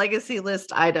your legacy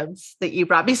list items that you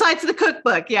brought besides the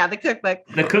cookbook? Yeah, the cookbook.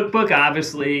 The cookbook,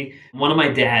 obviously, one of my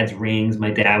dad's rings. My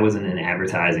dad was in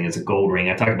advertising. It's a gold ring.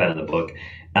 I talk about it in the book.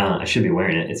 I should be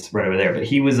wearing it. It's right over there. But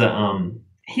he was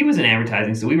in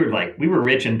advertising, so we were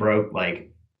rich and broke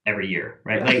like every year,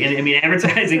 right? Like, and I mean,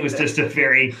 advertising was just a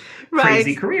very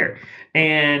crazy career.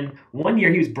 And one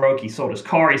year he was broke. He sold his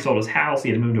car. He sold his house. He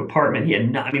had to move to an apartment.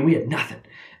 We had nothing.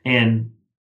 And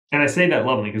I say that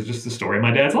lovingly because it's just the story of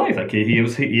my dad's life. Like he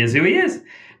is who he is.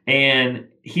 And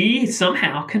he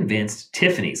somehow convinced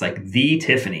Tiffany's, like the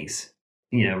Tiffany's,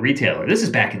 retailer. This is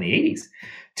back in the 80s.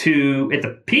 At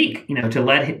the peak, to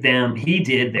let them, he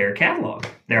did their catalog,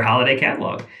 their holiday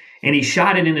catalog. And he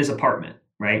shot it in his apartment,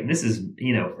 right? And this is,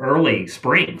 early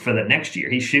spring for the next year.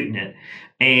 He's shooting it.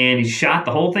 And he shot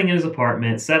the whole thing in his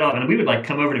apartment, set up, and we would like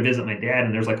come over to visit my dad,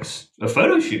 and there's like a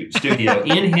photo shoot studio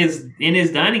in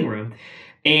his dining room.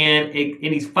 And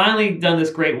he's finally done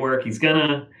this great work. He's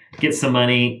gonna get some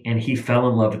money, and he fell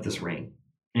in love with this ring.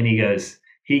 And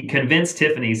he convinced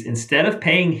Tiffany's, instead of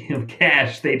paying him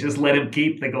cash, they just let him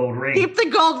keep the gold ring. Keep the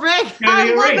gold ring.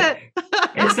 I love it.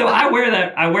 And so I wear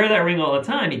that ring all the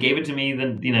time. He gave it to me the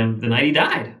night he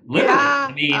died. Literally. Yeah.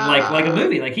 I mean, like a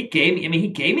movie. Like he gave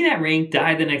me that ring,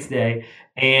 died the next day.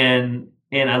 And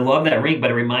I love that ring, but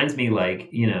it reminds me,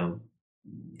 like,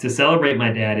 to celebrate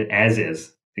my dad as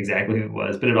is, exactly who it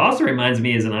was. But it also reminds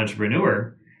me, as an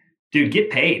entrepreneur, dude, get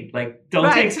paid. Like,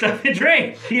 don't take stuff to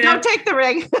drink. Don't take the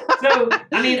ring. So,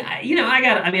 I mean, I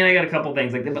got a couple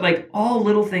things like that, but like all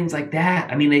little things like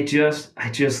that. I mean, I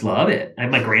just love it. I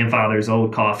have my grandfather's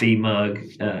old coffee mug,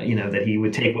 that he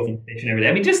would take with him every day.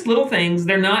 I mean, just little things.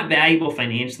 They're not valuable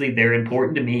financially. They're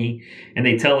important to me, and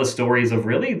they tell the stories of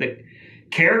really the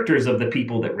characters of the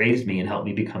people that raised me and helped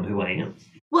me become who I am.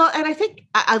 Well, and I think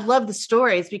I love the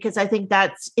stories because I think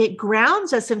it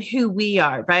grounds us in who we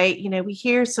are, right? We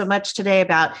hear so much today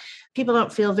about people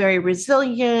don't feel very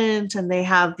resilient and they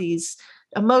have these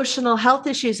emotional health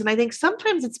issues. And I think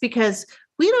sometimes it's because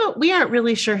we aren't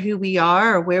really sure who we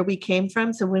are or where we came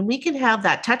from. So when we can have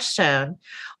that touchstone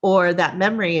or that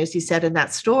memory, as you said in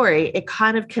that story, it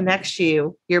kind of connects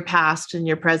your past and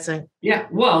your present. Yeah.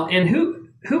 Well, and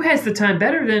who has the time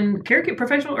better than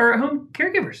professional or home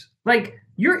caregivers? Like,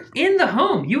 you're in the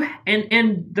home.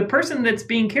 And the person that's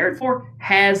being cared for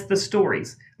has the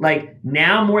stories. Like,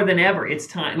 now more than ever, it's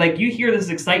time. Like, you hear this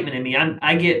excitement in me.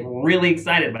 I get really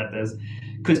excited about this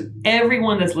because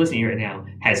everyone that's listening right now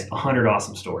has 100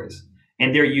 awesome stories,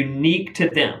 and they're unique to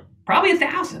them. Probably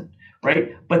 1,000,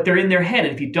 right? But they're in their head,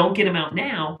 and if you don't get them out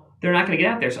now, they're not going to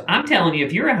get out there. So I'm telling you,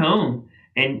 if you're at home,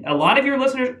 and a lot of your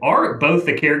listeners are both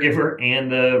the caregiver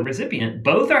and the recipient,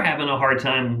 both are having a hard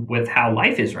time with how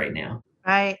life is right now.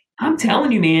 Right. I'm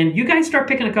telling you, man, you guys start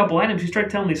picking a couple items, you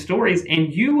start telling these stories,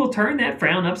 and you will turn that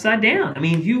frown upside down. I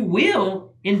mean, you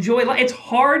will enjoy life. It's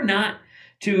hard not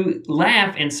to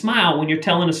laugh and smile when you're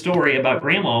telling a story about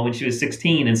grandma when she was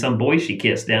 16 and some boy she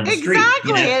kissed down the street.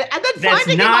 Exactly. And then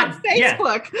finding him on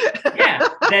Facebook. Yeah,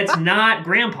 that's not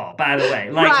grandpa, by the way.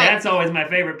 Like, that's always my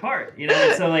favorite part,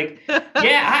 So, like,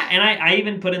 I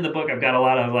even put in the book, I've got a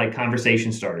lot of, like,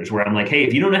 conversation starters where I'm like, hey,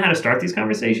 if you don't know how to start these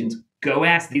conversations, go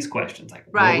ask these questions.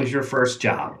 Like, what was your first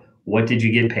job? What did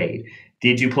you get paid?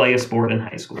 Did you play a sport in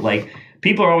high school? Like,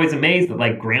 people are always amazed that,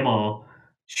 like, grandma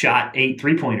shot 8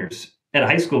 3-pointers at a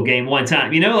high school game one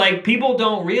time. Like, people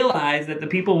don't realize that the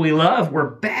people we love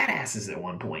were badasses at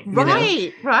one point.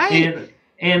 Right.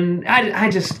 And I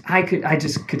just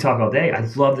could talk all day. I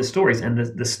love the stories, and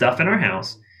the stuff in our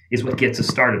house is what gets us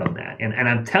started on that. And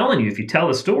I'm telling you, if you tell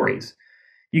the stories,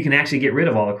 you can actually get rid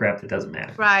of all the crap that doesn't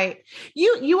matter. Right.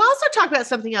 You also talk about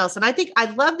something else. And I think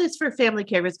I love this for family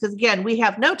caregivers because, again, we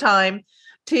have no time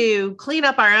to clean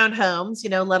up our own homes,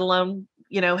 let alone,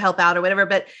 help out or whatever.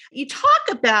 But you talk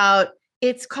about,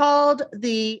 it's called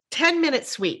the 10-minute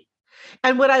sweep.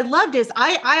 And what I loved is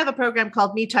I have a program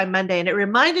called Me Time Monday, and it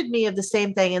reminded me of the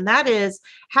same thing. And that is,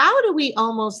 how do we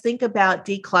almost think about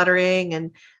decluttering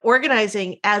and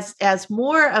organizing as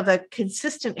more of a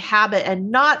consistent habit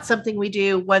and not something we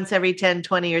do once every 10,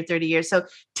 20, or 30 years? So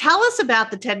tell us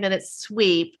about the 10-minute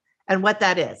sweep and what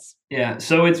that is. Yeah,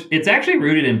 so it's actually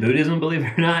rooted in Buddhism, believe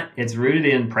it or not. It's rooted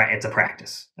in it's a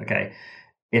practice. Okay,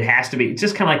 it has to be. It's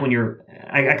just kind of like when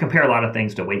I compare a lot of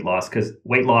things to weight loss because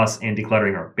weight loss and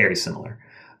decluttering are very similar.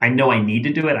 I know I need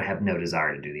to do it. I have no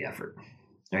desire to do the effort,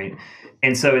 right?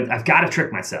 And so I've got to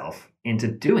trick myself into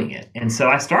doing it. And so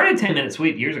I started 10-minute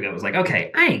sweep years ago. It was like,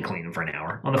 okay, I ain't cleaning for an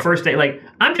hour on the first day. Like,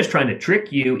 I'm just trying to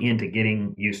trick you into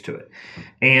getting used to it.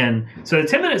 And so the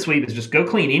 10-minute sweep is just go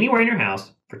clean anywhere in your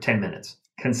house for 10 minutes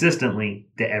consistently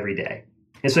to every day.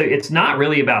 And so it's not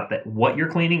really about what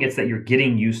you're cleaning. It's that you're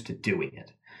getting used to doing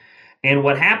it. And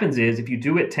what happens is if you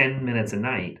do it 10 minutes a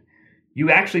night,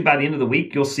 you actually, by the end of the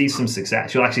week, you'll see some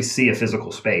success. You'll actually see a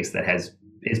physical space that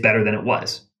is better than it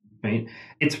was, right?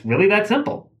 It's really that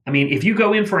simple. I mean, if you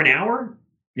go in for an hour,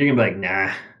 you're going to be like,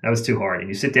 nah, that was too hard. And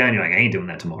you sit down, and you're like, I ain't doing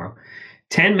that tomorrow.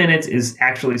 10 minutes is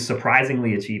actually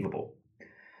surprisingly achievable.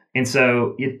 And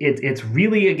so it's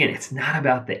really, again, it's not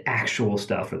about the actual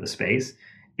stuff or the space.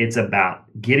 It's about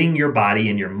getting your body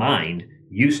and your mind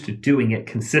used to doing it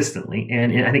consistently.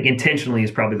 And I think intentionally is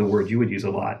probably the word you would use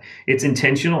a lot. It's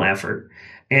intentional effort,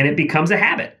 and it becomes a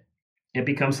habit. It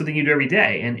becomes something you do every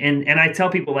day. And I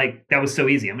tell people, like, that was so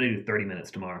easy. I'm going to do 30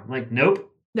 minutes tomorrow. I'm like, nope.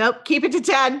 Keep it to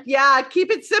 10. Yeah, keep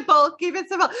it simple. Keep it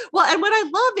simple. Well, and what I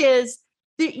love is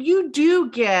that you do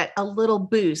get a little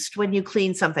boost when you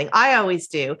clean something. I always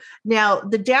do. Now,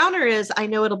 the downer is I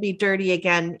know it'll be dirty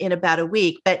again in about a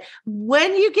week, but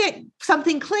when you get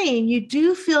something clean, you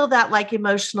do feel that like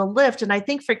emotional lift. And I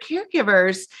think for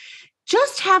caregivers,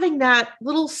 just having that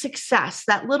little success,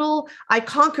 that little, I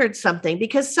conquered something,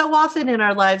 because so often in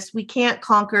our lives, we can't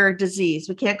conquer disease.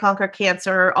 We can't conquer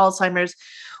cancer or Alzheimer's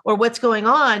or what's going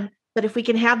on. But if we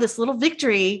can have this little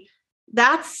victory,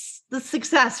 that's the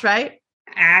success, right?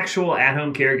 Actual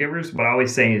at-home caregivers, what I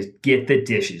always say is get the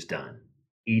dishes done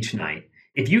each night.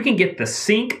 If you can get the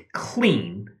sink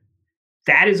clean,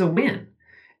 that is a win.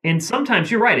 And sometimes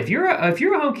you're right. If you're a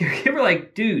home caregiver,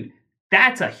 like, dude,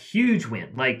 that's a huge win.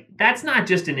 Like, that's not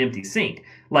just an empty sink.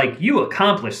 Like, you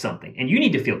accomplished something, and you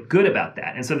need to feel good about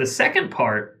that. And so the second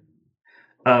part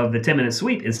of the 10-minute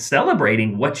sweep is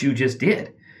celebrating what you just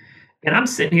did. And I'm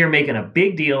sitting here making a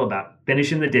big deal about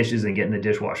finishing the dishes and getting the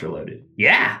dishwasher loaded.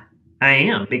 Yeah, I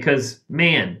am, because,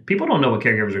 man, people don't know what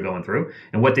caregivers are going through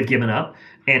and what they've given up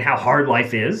and how hard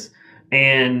life is.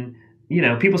 And, you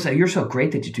know, people say, you're so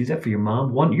great that you do that for your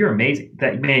mom. One, you're amazing.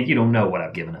 That, man, you don't know what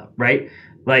I've given up, right?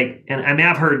 Like, and I mean,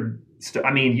 I've heard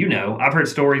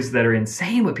stories that are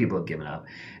insane what people have given up.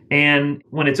 And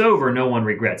when it's over, no one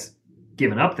regrets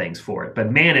giving up things for it.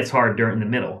 But, man, it's hard during the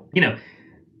middle. You know,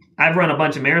 I've run a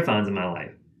bunch of marathons in my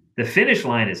life. The finish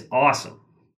line is awesome.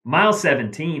 Mile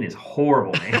 17 is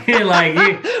horrible, man. Like,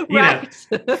 you right.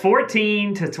 know,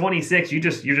 14 to 26, you're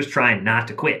just trying not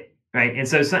to quit, right? And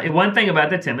so one thing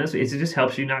about the 10 minutes is it just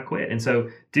helps you not quit. And so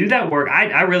do that work.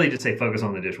 I really just say focus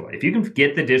on the dishwasher. If you can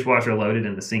get the dishwasher loaded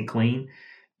and the sink clean,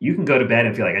 you can go to bed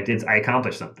and feel like I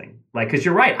accomplished something. Like, because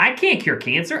you're right, I can't cure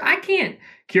cancer. I can't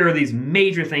cure these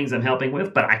major things I'm helping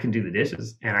with, but I can do the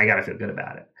dishes, and I got to feel good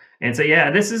about it. And so, yeah,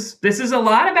 this is a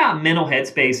lot about mental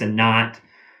headspace and not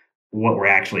what we're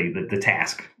actually the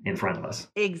task in front of us.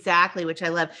 Exactly, which I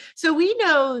love. So we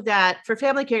know that for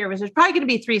family caregivers, there's probably going to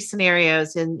be three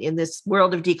scenarios in this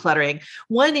world of decluttering.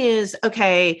 One is,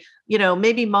 okay, you know,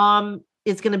 maybe mom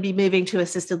is going to be moving to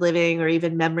assisted living or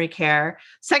even memory care.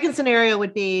 Second scenario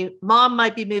would be mom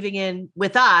might be moving in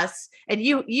with us. And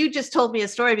you just told me a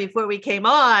story before we came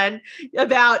on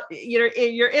about your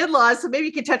in-laws. So maybe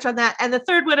you could touch on that. And the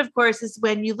third one, of course, is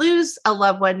when you lose a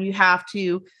loved one, you have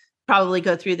to probably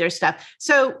go through their stuff.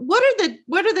 So what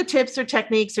are the tips or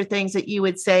techniques or things that you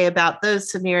would say about those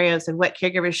scenarios and what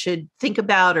caregivers should think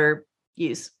about or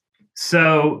use?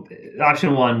 So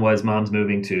option one was mom's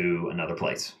moving to another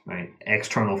place, right?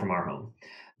 External from our home.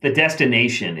 The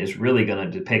destination is really going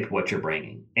to depict what you're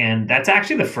bringing. And that's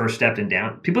actually the first step in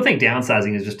people think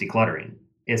downsizing is just decluttering.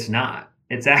 It's not.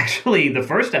 It's actually the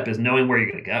first step is knowing where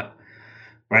you're going to go.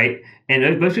 Right.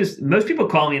 And most people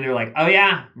call me and they're like, oh,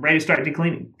 yeah, I'm ready to start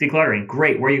decluttering.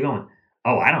 Great. Where are you going?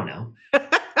 Oh, I don't know.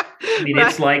 I mean, right.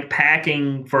 It's like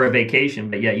packing for a vacation,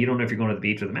 but yeah, you don't know if you're going to the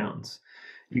beach or the mountains.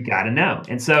 You got to know.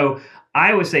 And so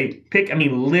I always say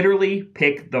literally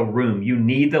pick the room. You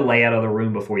need the layout of the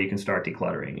room before you can start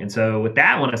decluttering. And so with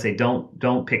that one, I say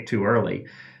don't pick too early,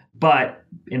 but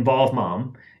involve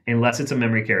mom unless it's a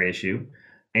memory care issue.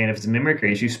 And if it's a memory care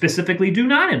issue, specifically do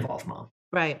not involve mom.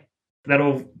 Right.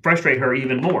 That'll frustrate her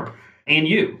even more, and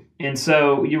you. And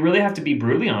so you really have to be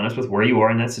brutally honest with where you are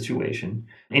in that situation.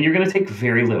 And you're going to take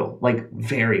very little, like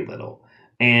very little.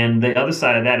 And the other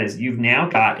side of that is you've now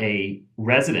got a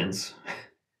residence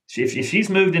If she's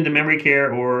moved into memory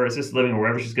care or assisted living or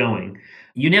wherever she's going,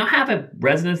 you now have a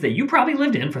residence that you probably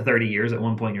lived in for 30 years at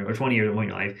one point or 20 years at one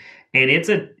point in your life, and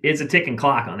it's a ticking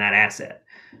clock on that asset,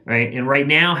 right? And right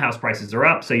now, house prices are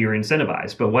up, so you're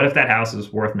incentivized. But what if that house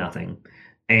is worth nothing,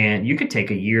 and you could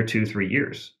take a year, 2, 3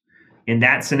 years? In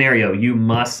that scenario, you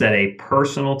must set a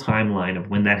personal timeline of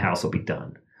when that house will be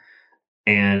done.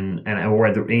 And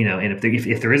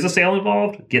if there is a sale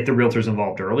involved, get the realtors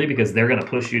involved early because they're going to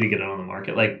push you to get it on the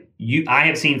market. I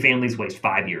have seen families waste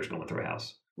 5 years going through a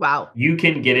house. Wow. You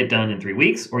can get it done in 3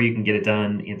 weeks, or you can get it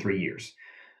done in 3 years.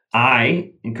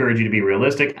 I encourage you to be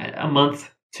realistic. A month,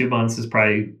 2 months is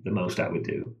probably the most I would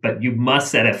do, but you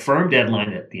must set a firm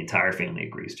deadline that the entire family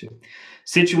agrees to.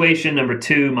 Situation number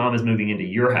 2, mom is moving into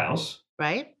your house,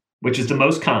 right? Which is the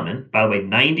most common. By the way,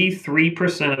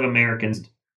 93% of Americans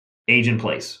age in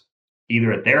place,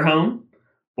 either at their home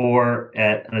or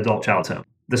at an adult child's home.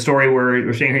 The story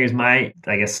we're sharing here is my,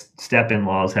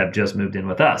 step-in-laws have just moved in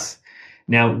with us.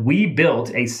 Now, we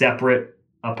built a separate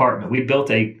apartment. We built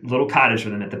a little cottage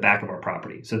for them at the back of our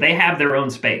property. So they have their own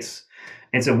space.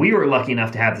 And so we were lucky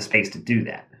enough to have the space to do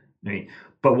that. Right?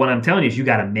 But what I'm telling you is you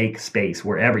got to make space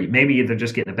wherever. Maybe they're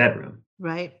just getting a bedroom.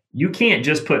 Right. You can't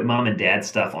just put mom and dad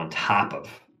stuff on top of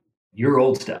your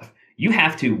old stuff. You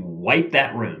have to wipe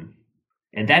that room.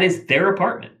 And that is their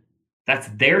apartment. That's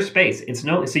their space.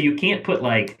 So you can't put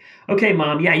okay,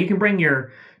 mom, yeah, you can bring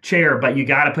your chair, but you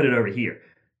got to put it over here.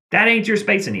 That ain't your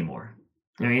space anymore.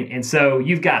 Right? And so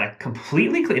you've got to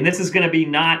completely clean. And this is going to be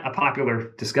not a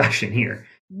popular discussion here.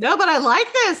 No, but I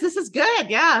like this. This is good.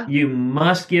 Yeah. You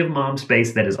must give mom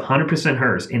space that is 100%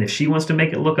 hers. And if she wants to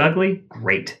make it look ugly,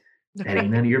 great. That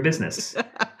ain't none of your business.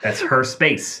 That's her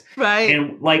space. Right.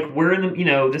 And we're in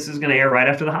the, this is going to air right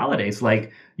after the holidays.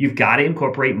 You've got to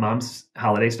incorporate mom's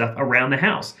holiday stuff around the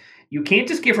house. You can't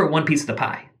just give her one piece of the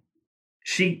pie.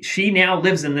 She now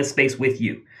lives in this space with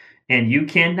you. And you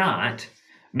cannot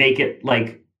make it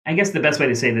I guess the best way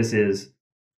to say this is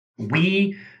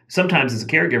sometimes as a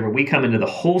caregiver, we come into the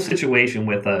whole situation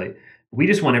with we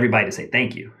just want everybody to say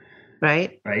thank you.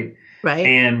 Right. Right. Right.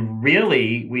 And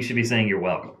really, we should be saying you're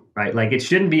welcome. Right? It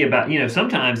shouldn't be about,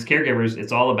 sometimes caregivers,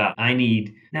 it's all about, I'm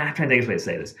trying to think of a way to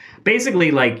say this.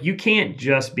 Basically, you can't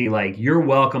just be you're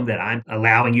welcome that I'm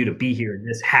allowing you to be here in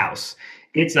this house.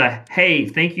 It's hey,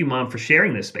 thank you, mom, for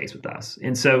sharing this space with us.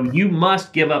 And so you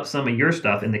must give up some of your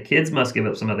stuff, and the kids must give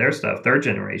up some of their stuff, third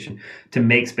generation, to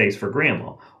make space for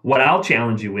grandma. What I'll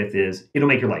challenge you with is, it'll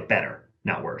make your life better,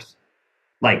 not worse.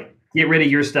 Get rid of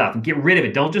your stuff and get rid of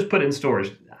it. Don't just put it in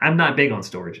storage. I'm not big on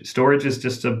storage. Storage is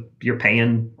just you're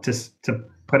paying to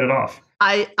put it off.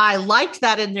 I liked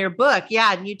that in their book.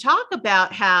 Yeah. And you talk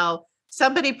about how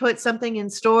somebody put something in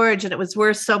storage and it was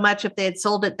worth so much if they had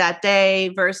sold it that day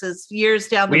versus years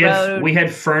down the road. We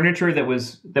had furniture that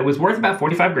was worth about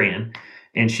 $45,000,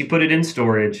 and she put it in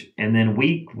storage. And then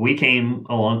we came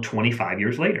along 25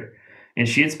 years later, and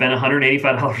she had spent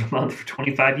 $185 a month for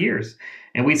 25 years.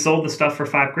 And we sold the stuff for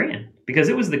 $5,000 because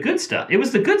it was the good stuff. It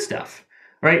was the good stuff.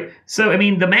 Right. So,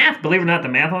 the math, believe it or not, the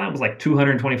math on it was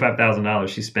 $225,000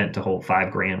 she spent to hold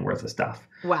 $5,000 worth of stuff.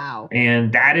 Wow.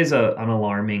 And that is an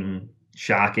alarming,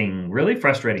 shocking, really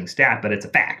frustrating stat, but it's a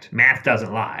fact. Math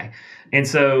doesn't lie. And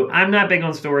so I'm not big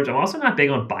on storage. I'm also not big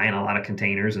on buying a lot of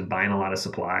containers and buying a lot of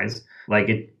supplies.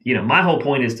 My whole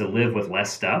point is to live with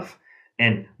less stuff,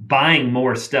 and buying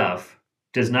more stuff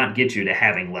does not get you to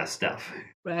having less stuff.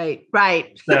 Right.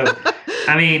 Right. So,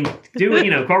 do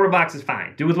it, cardboard box is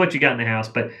fine. Do with what you got in the house.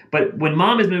 But when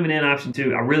mom is moving in, option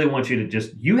 2, I really want you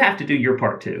to you have to do your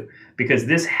part too, because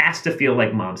this has to feel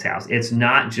like mom's house. It's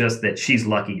not just that she's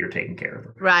lucky you're taking care of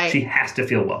her. Right. She has to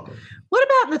feel welcome. What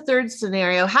about in the third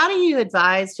scenario? How do you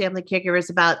advise family caregivers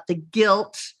about the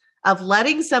guilt of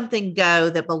letting something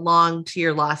go that belonged to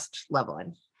your lost loved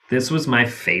one? This was my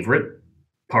favorite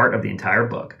part of the entire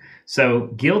book. So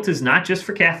guilt is not just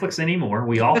for Catholics anymore.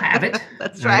 We all have it.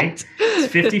 That's right.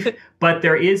 It's 50, but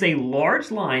there is a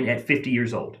large line at 50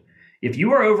 years old. If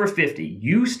you are over 50,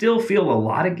 you still feel a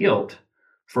lot of guilt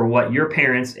for what your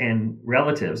parents and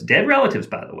relatives, dead relatives,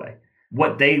 by the way,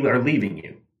 what they are leaving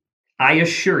you. I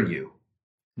assure you,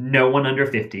 no one under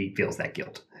 50 feels that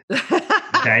guilt.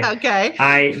 Okay.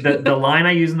 Okay. The line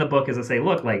I use in the book is I say,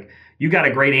 look, you got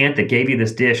a great aunt that gave you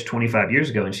this dish 25 years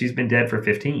ago and she's been dead for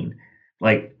 15.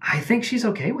 I think she's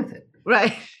okay with it.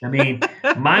 Right.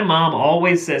 My mom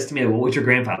always says to me, well, what's your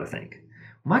grandfather think?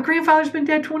 My grandfather's been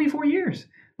dead 24 years.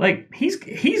 He's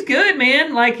good,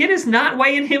 man. It is not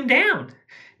weighing him down,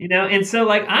 And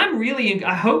so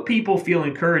I hope people feel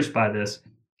encouraged by this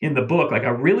in the book. I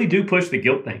really do push the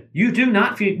guilt thing. You do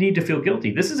not need to feel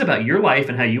guilty. This is about your life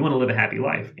and how you want to live a happy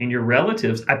life. And your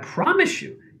relatives, I promise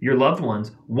you, your loved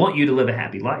ones want you to live a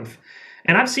happy life.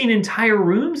 And I've seen entire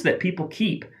rooms that people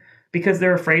keep because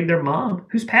they're afraid their mom,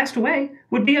 who's passed away,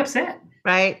 would be upset.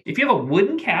 Right. If you have a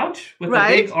wooden couch with a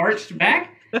big arched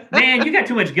back, man, you got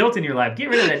too much guilt in your life. Get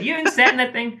rid of that. You haven't sat in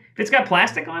that thing. If it's got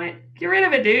plastic on it, get rid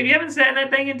of it, dude. You haven't sat in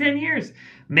that thing in 10 years.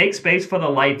 Make space for the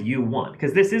life you want,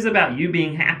 because this is about you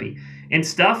being happy. And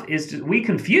stuff is just, we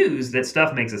confuse that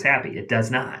stuff makes us happy. It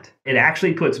does not. It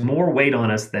actually puts more weight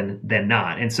on us than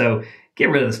not. And so get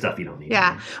rid of the stuff you don't need.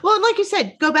 Yeah. Well, and like you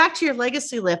said, go back to your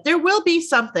legacy list. There will be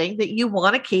something that you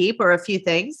want to keep, or a few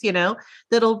things,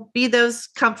 that'll be those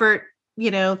comfort,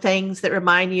 things that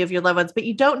remind you of your loved ones, but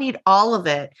you don't need all of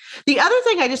it. The other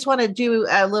thing I just want to do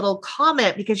a little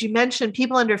comment, because you mentioned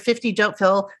people under 50 don't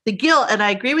feel the guilt. And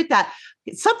I agree with that.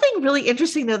 Something really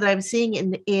interesting, though, that I'm seeing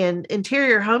in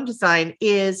interior home design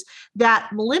is that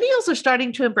millennials are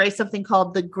starting to embrace something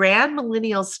called the grand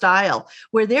millennial style,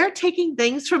 where they're taking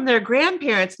things from their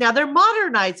grandparents. Now they're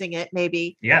modernizing it,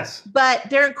 maybe. Yes. But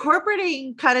they're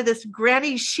incorporating kind of this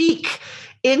granny chic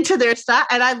into their style.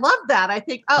 And I love that. I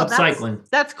think, upcycling.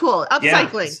 That's cool.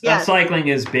 Upcycling. Yeah, yes. Upcycling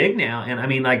is big now. And I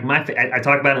mean, like I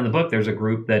talk about it in the book, there's a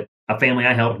group a family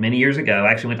I helped many years ago.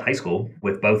 I actually went to high school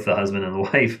with both the husband and the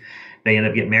wife. They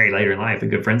ended up getting married later in life. They're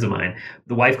good friends of mine.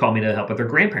 The wife called me to help with her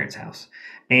grandparents' house.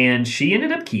 And she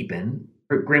ended up keeping,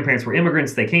 her grandparents were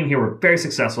immigrants. They came here, were very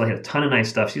successful. They had a ton of nice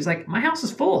stuff. She's like, my house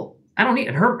is full. I don't need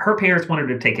it. And her parents wanted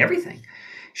her to take everything.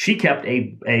 She kept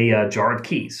a jar of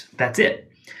keys. That's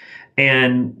it.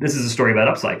 And this is a story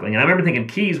about upcycling. And I remember thinking,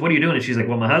 keys, what are you doing? And she's like,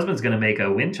 well, my husband's going to make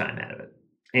a wind chime out of it.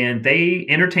 And they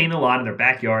entertain a lot in their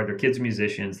backyard. Their kids are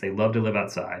musicians. They love to live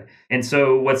outside. And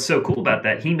so what's so cool about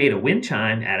that, he made a wind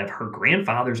chime out of her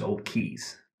grandfather's old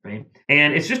keys, right?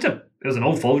 And it's just it was an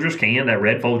old Folgers can, that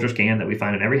red Folgers can that we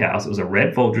find in every house. It was a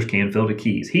red Folgers can filled with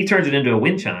keys. He turns it into a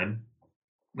wind chime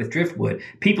with driftwood.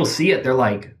 People see it. They're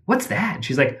like, what's that? And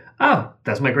she's like, oh,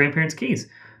 that's my grandparents' keys.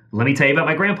 Let me tell you about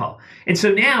my grandpa. And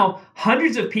so now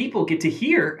hundreds of people get to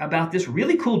hear about this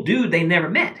really cool dude they never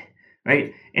met.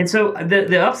 Right. And so the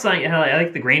upcycling, I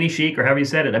like the granny chic, or however you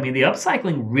said it. I mean, the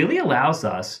upcycling really allows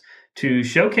us to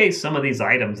showcase some of these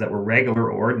items that were regular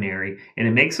or ordinary, and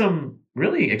it makes them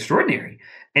really extraordinary.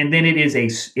 And then it is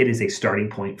a starting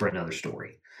point for another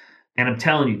story. And I'm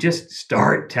telling you, just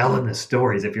start telling the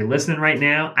stories. If you're listening right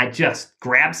now, I just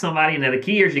grab somebody. And now the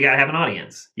key here is you got to have an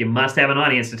audience. You must have an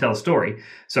audience to tell a story.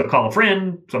 So call a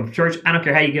friend, some church. I don't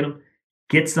care how you get them.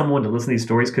 Get someone to listen to these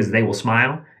stories, because they will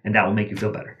smile, and that will make you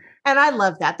feel better. And I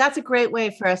love that. That's a great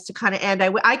way for us to kind of end.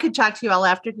 I could talk to you all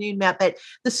afternoon, Matt, but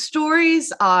the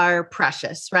stories are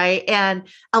precious, right? And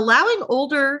allowing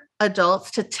older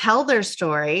adults to tell their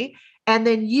story, and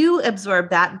then you absorb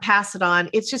that and pass it on.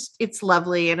 It's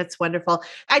lovely and it's wonderful.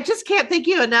 I just can't thank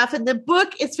you enough. And the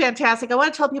book is fantastic. I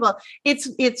want to tell people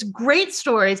it's great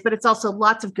stories, but it's also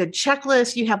lots of good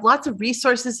checklists. You have lots of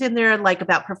resources in there, like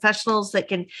about professionals that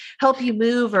can help you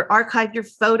move or archive your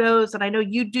photos. And I know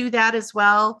you do that as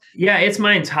well. Yeah, it's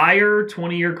my entire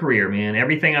 20-year career, man.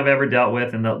 Everything I've ever dealt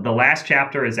with. And the last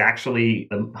chapter is actually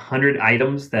the 100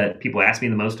 items that people ask me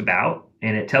the most about.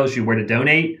 And it tells you where to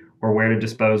donate, or where to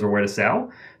dispose, or where to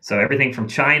sell. So everything from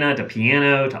China to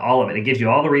piano to all of it. It gives you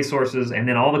all the resources, and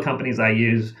then all the companies I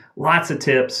use, lots of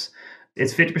tips.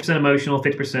 It's 50% emotional,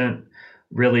 50%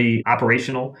 really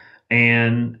operational.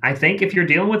 And I think if you're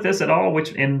dealing with this at all,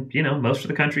 which, and most of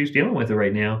the country is dealing with it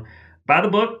right now, buy the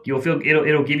book. You'll feel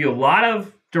it'll give you a lot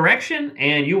of direction,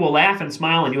 and you will laugh and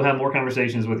smile, and you'll have more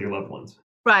conversations with your loved ones.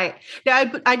 Right.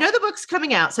 Now, I know the book's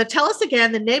coming out. So tell us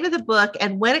again the name of the book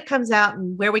and when it comes out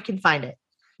and where we can find it.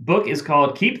 Book is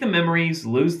called Keep the Memories,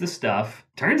 Lose the Stuff.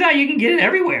 Turns out you can get it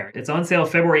everywhere. It's on sale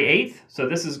February 8th. So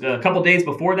this is a couple days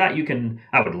before that.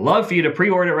 I would love for you to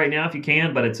pre-order it right now if you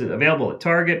can, but it's available at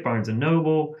Target, Barnes &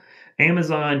 Noble,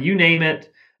 Amazon, you name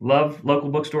it. Love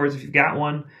local bookstores if you've got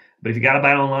one. But if you got to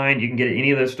buy it online, you can get it at any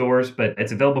of those stores. But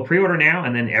it's available pre-order now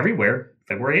and then everywhere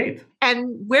February 8th.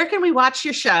 And where can we watch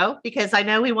your show? Because I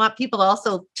know we want people to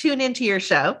also tune into your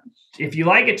show. If you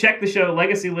like it, check the show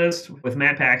Legacy List with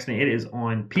Matt Paxton. It is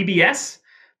on PBS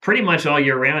pretty much all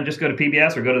year round. Just go to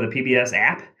PBS or go to the PBS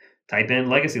app. Type in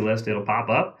Legacy List. It'll pop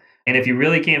up. And if you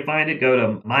really can't find it, go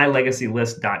to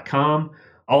mylegacylist.com.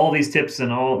 All these tips we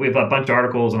have a bunch of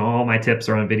articles, and all my tips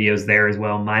are on videos there as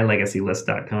well,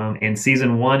 mylegacylist.com. And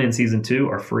season 1 and season 2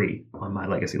 are free on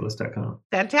mylegacylist.com.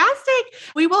 Fantastic.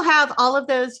 We will have all of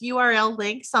those URL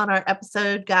links on our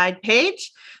episode guide page.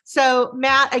 So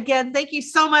Matt, again, thank you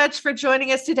so much for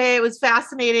joining us today. It was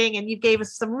fascinating, and you gave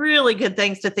us some really good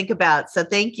things to think about. So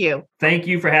thank you. Thank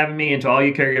you for having me. And to all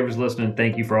you caregivers listening,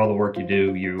 thank you for all the work you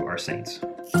do. You are saints.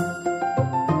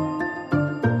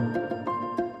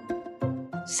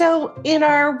 So, in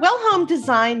our Well Home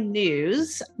Design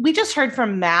news, we just heard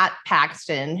from Matt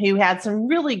Paxton, who had some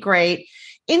really great,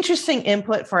 interesting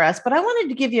input for us. But I wanted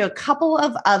to give you a couple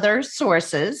of other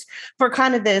sources for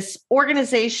kind of this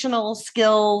organizational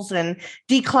skills and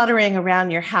decluttering around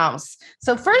your house.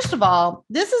 So, first of all,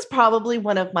 this is probably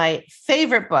one of my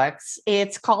favorite books.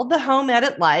 It's called The Home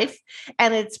Edit Life,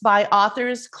 and it's by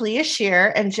authors Clea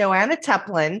Shear and Joanna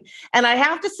Teplin. And I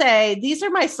have to say, these are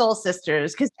my soul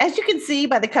sisters, because as you can see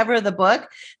by the cover of the book,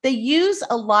 they use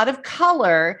a lot of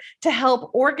color to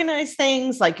help organize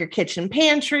things like your kitchen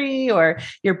pantry or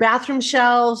your bathroom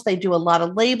shelves. They do a lot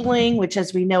of labeling, which,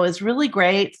 as we know, is really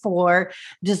great for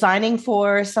designing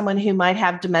for someone who might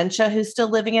have dementia who's still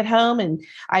living at home. And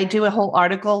I do a whole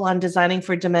article on designing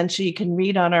for dementia you can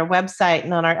read on our website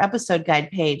and on our episode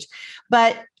guide page.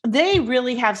 But they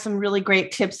really have some really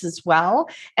great tips as well.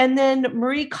 And then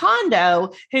Marie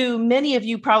Kondo, who many of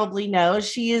you probably know,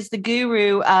 she is the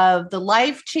guru of the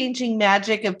life-changing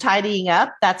magic of tidying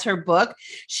up. That's her book.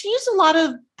 She used a lot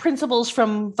of principles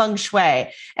from Feng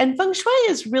Shui. And Feng Shui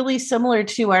is really similar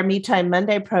to our Me Time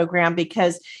Monday program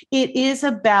because it is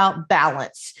about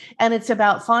balance, and it's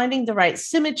about finding the right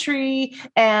symmetry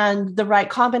and the right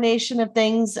combination of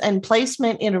things and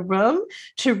placement in a room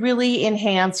to really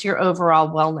enhance your overall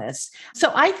wellness.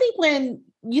 So I think when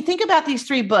you think about these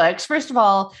three books, first of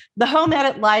all, The Home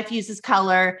Edit Life uses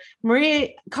color.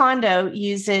 Marie Kondo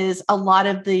uses a lot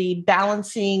of the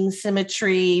balancing,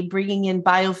 symmetry, bringing in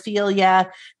biophilia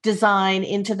design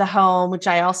into the home, which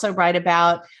I also write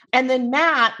about. And then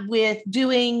Matt with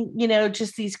doing,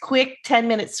 just these quick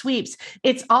 10-minute sweeps.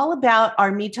 It's all about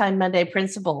our Me Time Monday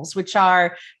principles, which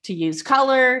are to use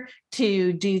color,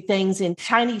 to do things in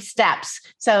tiny steps.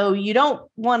 So you don't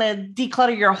want to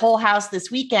declutter your whole house this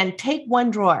weekend. Take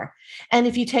one drawer. And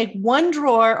if you take one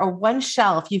drawer or one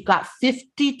shelf, you've got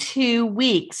 52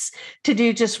 weeks to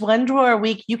do just one drawer a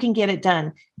week. You can get it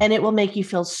done, and it will make you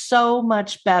feel so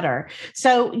much better.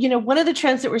 So, one of the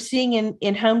trends that we're seeing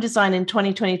in home design in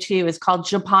 2022 is called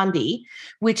Japandi,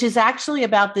 which is actually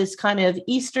about this kind of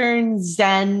Eastern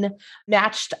Zen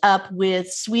matched up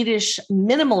with Swedish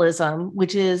minimalism,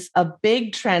 which is a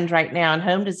big trend right now in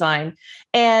home design.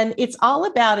 And it's all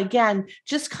about, again,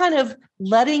 just kind of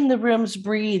letting the rooms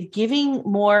breathe, giving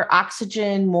more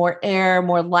oxygen, more air,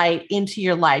 more light into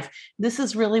your life. This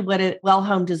is really what a well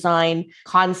home design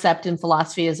concept and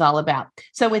philosophy is all about.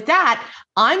 So with that,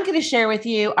 I'm going to share with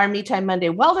you our Me Time Monday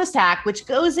Wellness Hack, which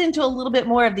goes into a little bit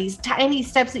more of these tiny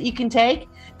steps that you can take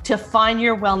to find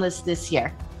your wellness this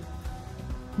year.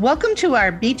 Welcome to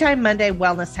our Me Time Monday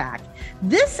Wellness Hack.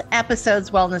 This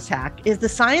episode's wellness hack is the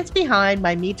science behind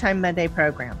my Me Time Monday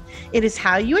program. It is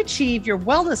how you achieve your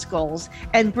wellness goals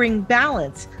and bring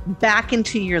balance back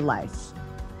into your life.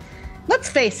 Let's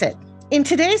face it, in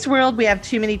today's world, we have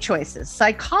too many choices.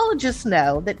 Psychologists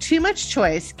know that too much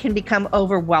choice can become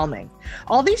overwhelming.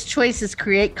 All these choices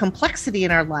create complexity in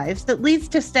our lives that leads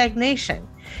to stagnation.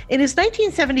 In his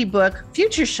 1970 book,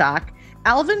 Future Shock,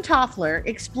 Alvin Toffler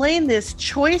explained this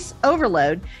choice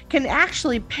overload can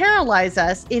actually paralyze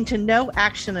us into no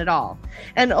action at all.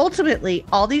 And ultimately,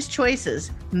 all these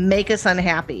choices make us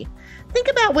unhappy. Think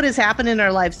about what has happened in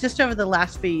our lives just over the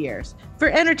last few years. For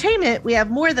entertainment, we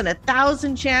have more than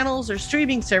 1,000 channels or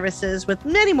streaming services with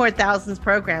many more thousands of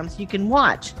programs you can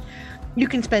watch. You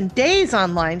can spend days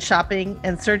online shopping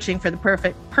and searching for the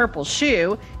perfect purple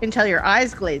shoe until your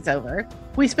eyes glaze over.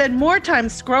 We spend more time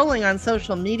scrolling on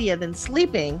social media than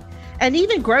sleeping, and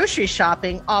even grocery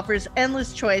shopping offers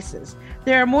endless choices.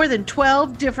 There are more than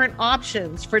 12 different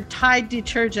options for Tide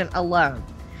detergent alone.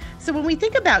 So when we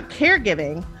think about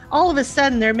caregiving, all of a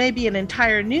sudden there may be an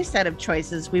entire new set of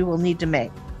choices we will need to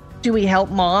make. Do we help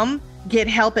mom get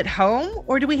help at home,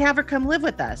 or do we have her come live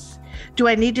with us? Do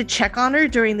I need to check on her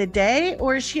during the day,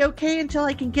 or is she okay until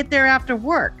I can get there after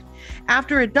work?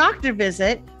 After a doctor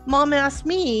visit, mom asked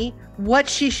me what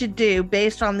she should do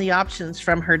based on the options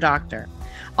from her doctor.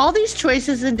 All these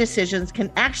choices and decisions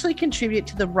can actually contribute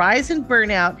to the rise in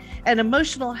burnout and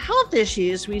emotional health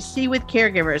issues we see with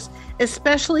caregivers,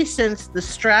 especially since the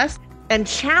stress and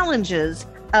challenges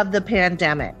of the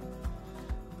pandemic.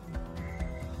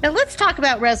 Now let's talk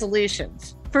about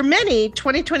resolutions. For many,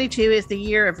 2022 is the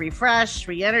year of refresh,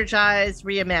 re-energize,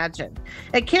 reimagine.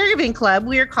 At Caregiving Club,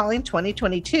 we are calling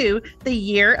 2022 the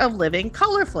year of living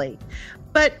colorfully.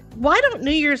 But why don't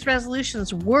New Year's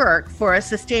resolutions work for a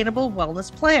sustainable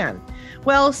wellness plan?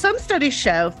 Well, some studies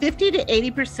show 50 to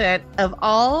 80% of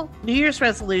all New Year's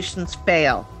resolutions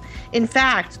fail. In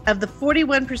fact, of the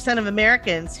 41% of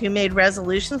Americans who made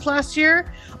resolutions last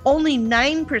year, only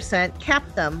 9%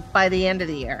 kept them by the end of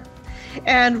the year.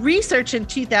 And research in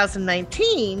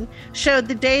 2019 showed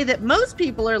the day that most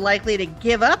people are likely to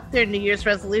give up their New Year's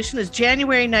resolution is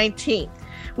January 19th,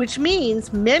 which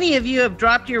means many of you have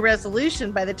dropped your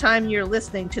resolution by the time you're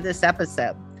listening to this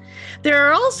episode. There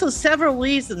are also several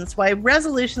reasons why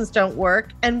resolutions don't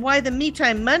work and why the Me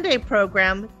Time Monday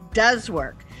program does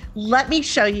work. Let me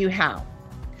show you how.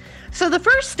 So the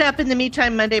first step in the Me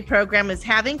Time Monday program is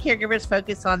having caregivers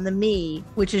focus on the me,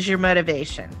 which is your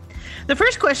motivation. The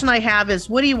first question I have is,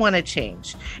 what do you want to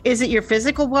change? Is it your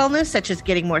physical wellness, such as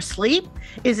getting more sleep?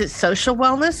 Is it social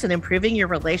wellness and improving your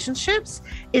relationships?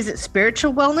 Is it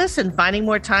spiritual wellness and finding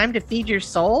more time to feed your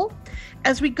soul?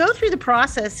 As we go through the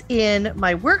process in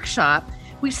my workshop,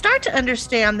 we start to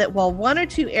understand that while one or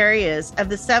two areas of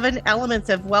the 7 elements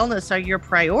of wellness are your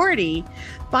priority,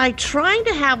 by trying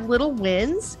to have little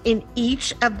wins in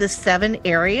each of the 7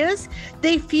 areas,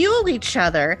 they fuel each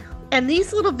other. And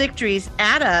these little victories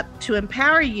add up to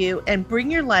empower you and bring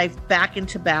your life back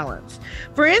into balance.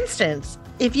 For instance,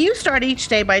 if you start each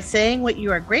day by saying what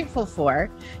you are grateful for,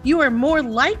 you are more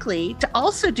likely to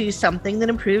also do something that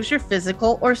improves your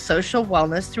physical or social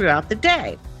wellness throughout the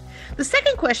day. The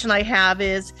second question I have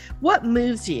is, what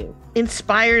moves you,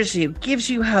 inspires you, gives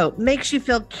you hope, makes you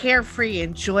feel carefree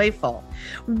and joyful?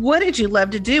 What did you love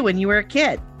to do when you were a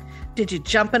kid? Did you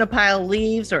jump in a pile of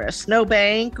leaves or a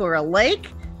snowbank or a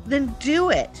lake? Then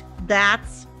do it.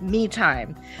 That's me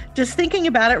time. Does thinking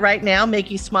about it right now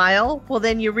make you smile? Well,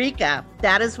 then eureka,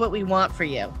 that is what we want for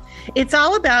you. It's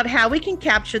all about how we can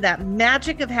capture that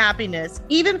magic of happiness,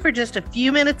 even for just a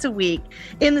few minutes a week,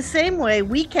 in the same way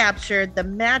we captured the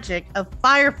magic of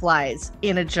fireflies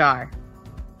in a jar.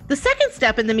 The second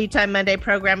step in the Me Time Monday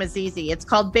program is easy. It's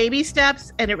called Baby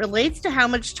Steps, and it relates to how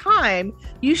much time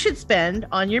you should spend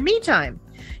on your me time.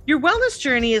 Your wellness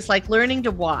journey is like learning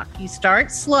to walk. You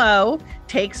start slow,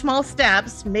 take small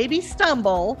steps, maybe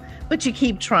stumble, but you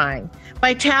keep trying.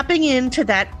 By tapping into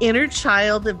that inner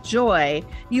child of joy,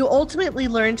 you ultimately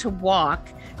learn to walk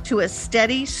to a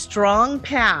steady, strong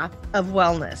path of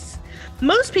wellness.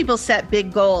 Most people set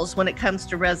big goals when it comes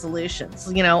to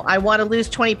resolutions. You know, I want to lose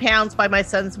 20 pounds by my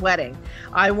son's wedding.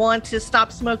 I want to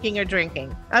stop smoking or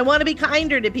drinking. I want to be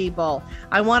kinder to people.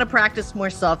 I want to practice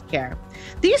more self-care.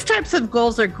 These types of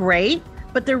goals are great,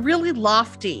 but they're really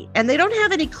lofty and they don't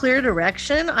have any clear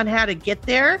direction on how to get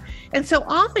there. And so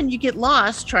often you get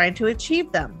lost trying to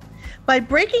achieve them. By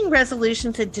breaking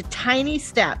resolutions into tiny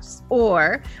steps,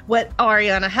 or what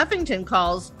Arianna Huffington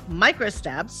calls micro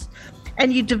steps,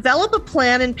 and you develop a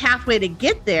plan and pathway to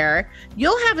get there,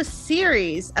 you'll have a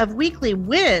series of weekly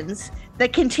wins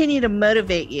that continue to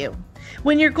motivate you.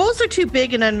 When your goals are too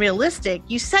big and unrealistic,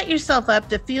 you set yourself up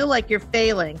to feel like you're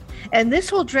failing, and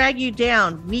this will drag you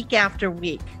down week after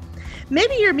week.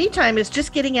 Maybe your me time is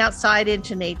just getting outside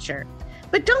into nature,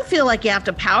 but don't feel like you have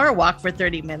to power walk for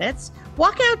 30 minutes.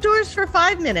 Walk outdoors for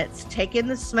 5 minutes. Take in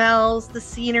the smells, the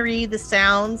scenery, the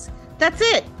sounds. That's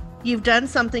it. You've done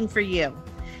something for you.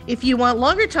 If you want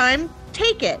longer time,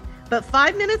 take it. But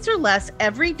 5 minutes or less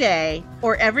every day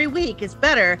or every week is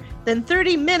better than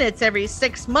 30 minutes every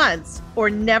 6 months or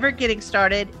never getting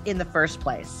started in the first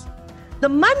place. The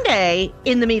Monday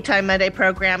in the Me Time Monday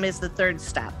program is the third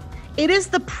step. It is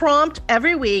the prompt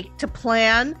every week to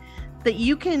plan that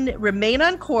you can remain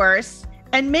on course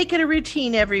and make it a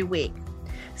routine every week.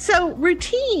 So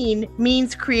routine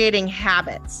means creating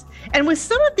habits. And with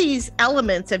some of these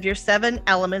elements of your 7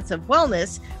 elements of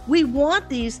wellness, we want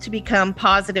these to become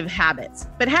positive habits.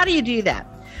 But how do you do that?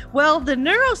 Well, the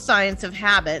neuroscience of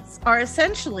habits are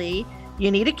essentially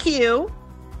you need a cue,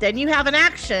 then you have an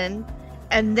action,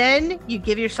 and then you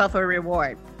give yourself a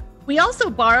reward. We also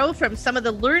borrow from some of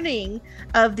the learning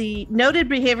of the noted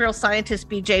behavioral scientist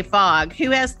BJ Fogg,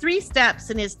 who has 3 steps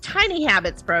in his Tiny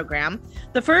Habits program.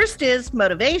 The first is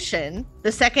motivation.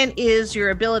 The second is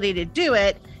your ability to do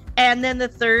it. And then the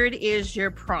third is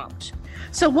your prompt.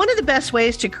 So one of the best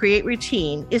ways to create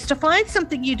routine is to find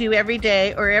something you do every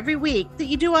day or every week that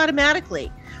you do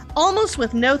automatically, almost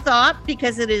with no thought,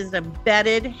 because it is an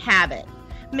embedded habit.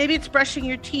 Maybe it's brushing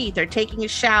your teeth or taking a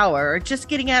shower or just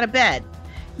getting out of bed.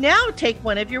 Now take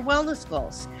one of your wellness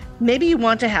goals. Maybe you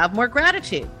want to have more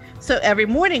gratitude. So every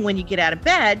morning when you get out of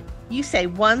bed, you say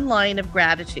 1 line of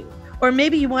gratitude. Or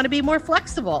maybe you want to be more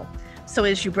flexible. So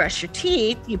as you brush your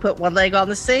teeth, you put 1 leg on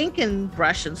the sink and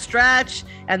brush and stretch,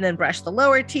 and then brush the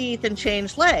lower teeth and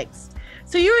change legs.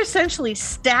 So you're essentially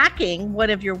stacking one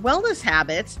of your wellness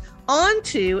habits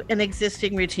onto an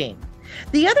existing routine.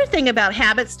 The other thing about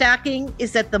habit stacking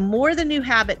is that the more the new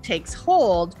habit takes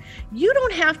hold, you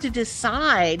don't have to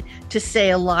decide to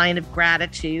say a line of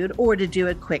gratitude or to do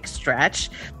a quick stretch.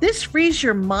 This frees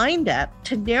your mind up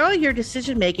to narrow your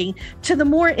decision making to the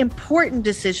more important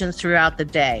decisions throughout the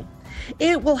day.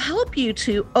 It will help you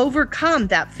to overcome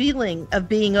that feeling of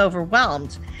being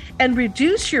overwhelmed and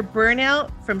reduce your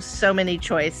burnout from so many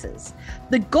choices.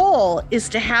 The goal is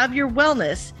to have your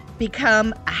wellness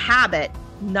become a habit,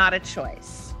 not a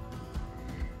choice.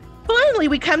 Finally,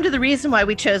 we come to the reason why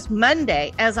we chose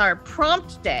Monday as our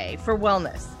prompt day for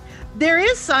wellness. There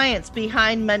is science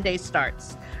behind Monday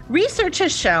starts. Research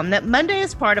has shown that Monday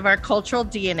is part of our cultural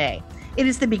DNA. It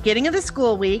is the beginning of the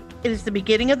school week. It is the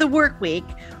beginning of the work week.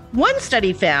 One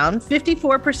study found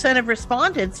 54% of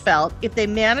respondents felt if they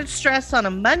managed stress on a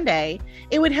Monday,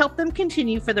 it would help them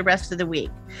continue for the rest of the week.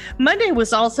 Monday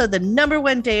was also the number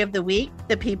one day of the week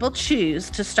that people choose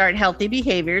to start healthy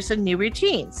behaviors and new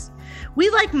routines. We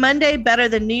like Monday better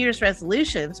than New Year's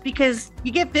resolutions because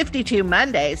you get 52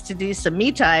 Mondays to do some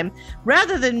me time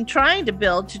rather than trying to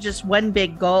build to just one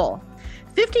big goal.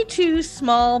 52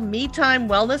 small me time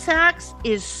wellness hacks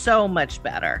is so much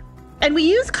better. And we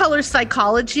use color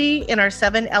psychology in our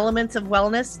 7 elements of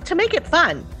wellness to make it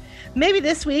fun. Maybe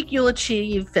this week you'll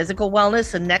achieve physical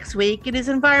wellness and next week it is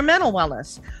environmental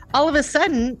wellness. All of a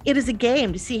sudden, it is a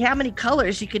game to see how many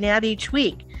colors you can add each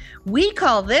week. We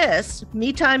call this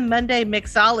Me Time Monday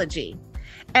Mixology.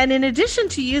 And in addition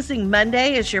to using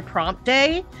Monday as your prompt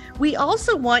day, we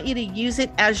also want you to use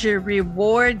it as your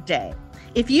reward day.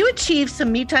 If you achieved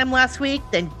some me time last week,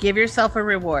 then give yourself a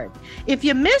reward. If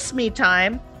you miss me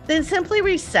time, then simply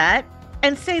reset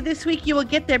and say this week you will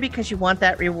get there because you want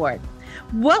that reward.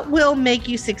 What will make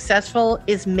you successful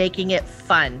is making it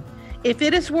fun. If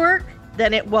it is work,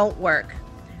 then it won't work.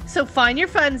 So find your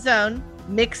fun zone,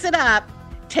 mix it up,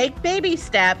 take baby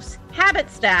steps, habit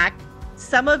stack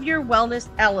some of your wellness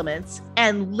elements,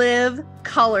 and live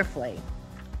colorfully.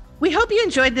 We hope you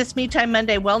enjoyed this Me Time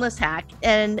Monday wellness hack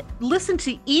and listen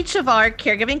to each of our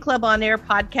Caregiving Club On Air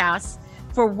podcasts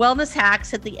for wellness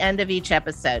hacks at the end of each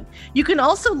episode. You can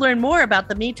also learn more about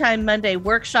the Me Time Monday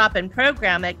workshop and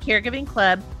program at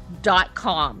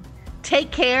caregivingclub.com.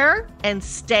 Take care and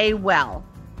stay well.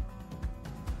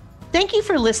 Thank you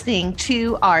for listening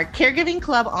to our Caregiving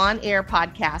Club On Air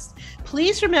podcast.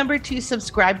 Please remember to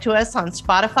subscribe to us on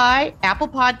Spotify, Apple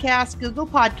Podcasts, Google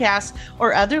Podcasts,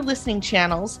 or other listening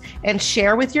channels, and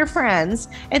share with your friends.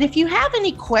 And if you have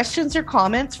any questions or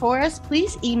comments for us,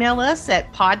 please email us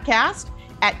at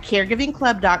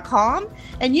podcast@caregivingclub.com.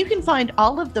 And you can find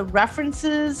all of the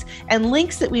references and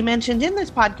links that we mentioned in this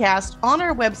podcast on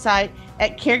our website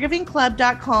at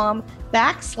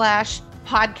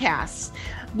caregivingclub.com/podcasts.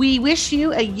 We wish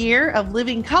you a year of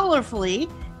living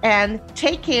colorfully and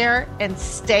take care and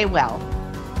stay well.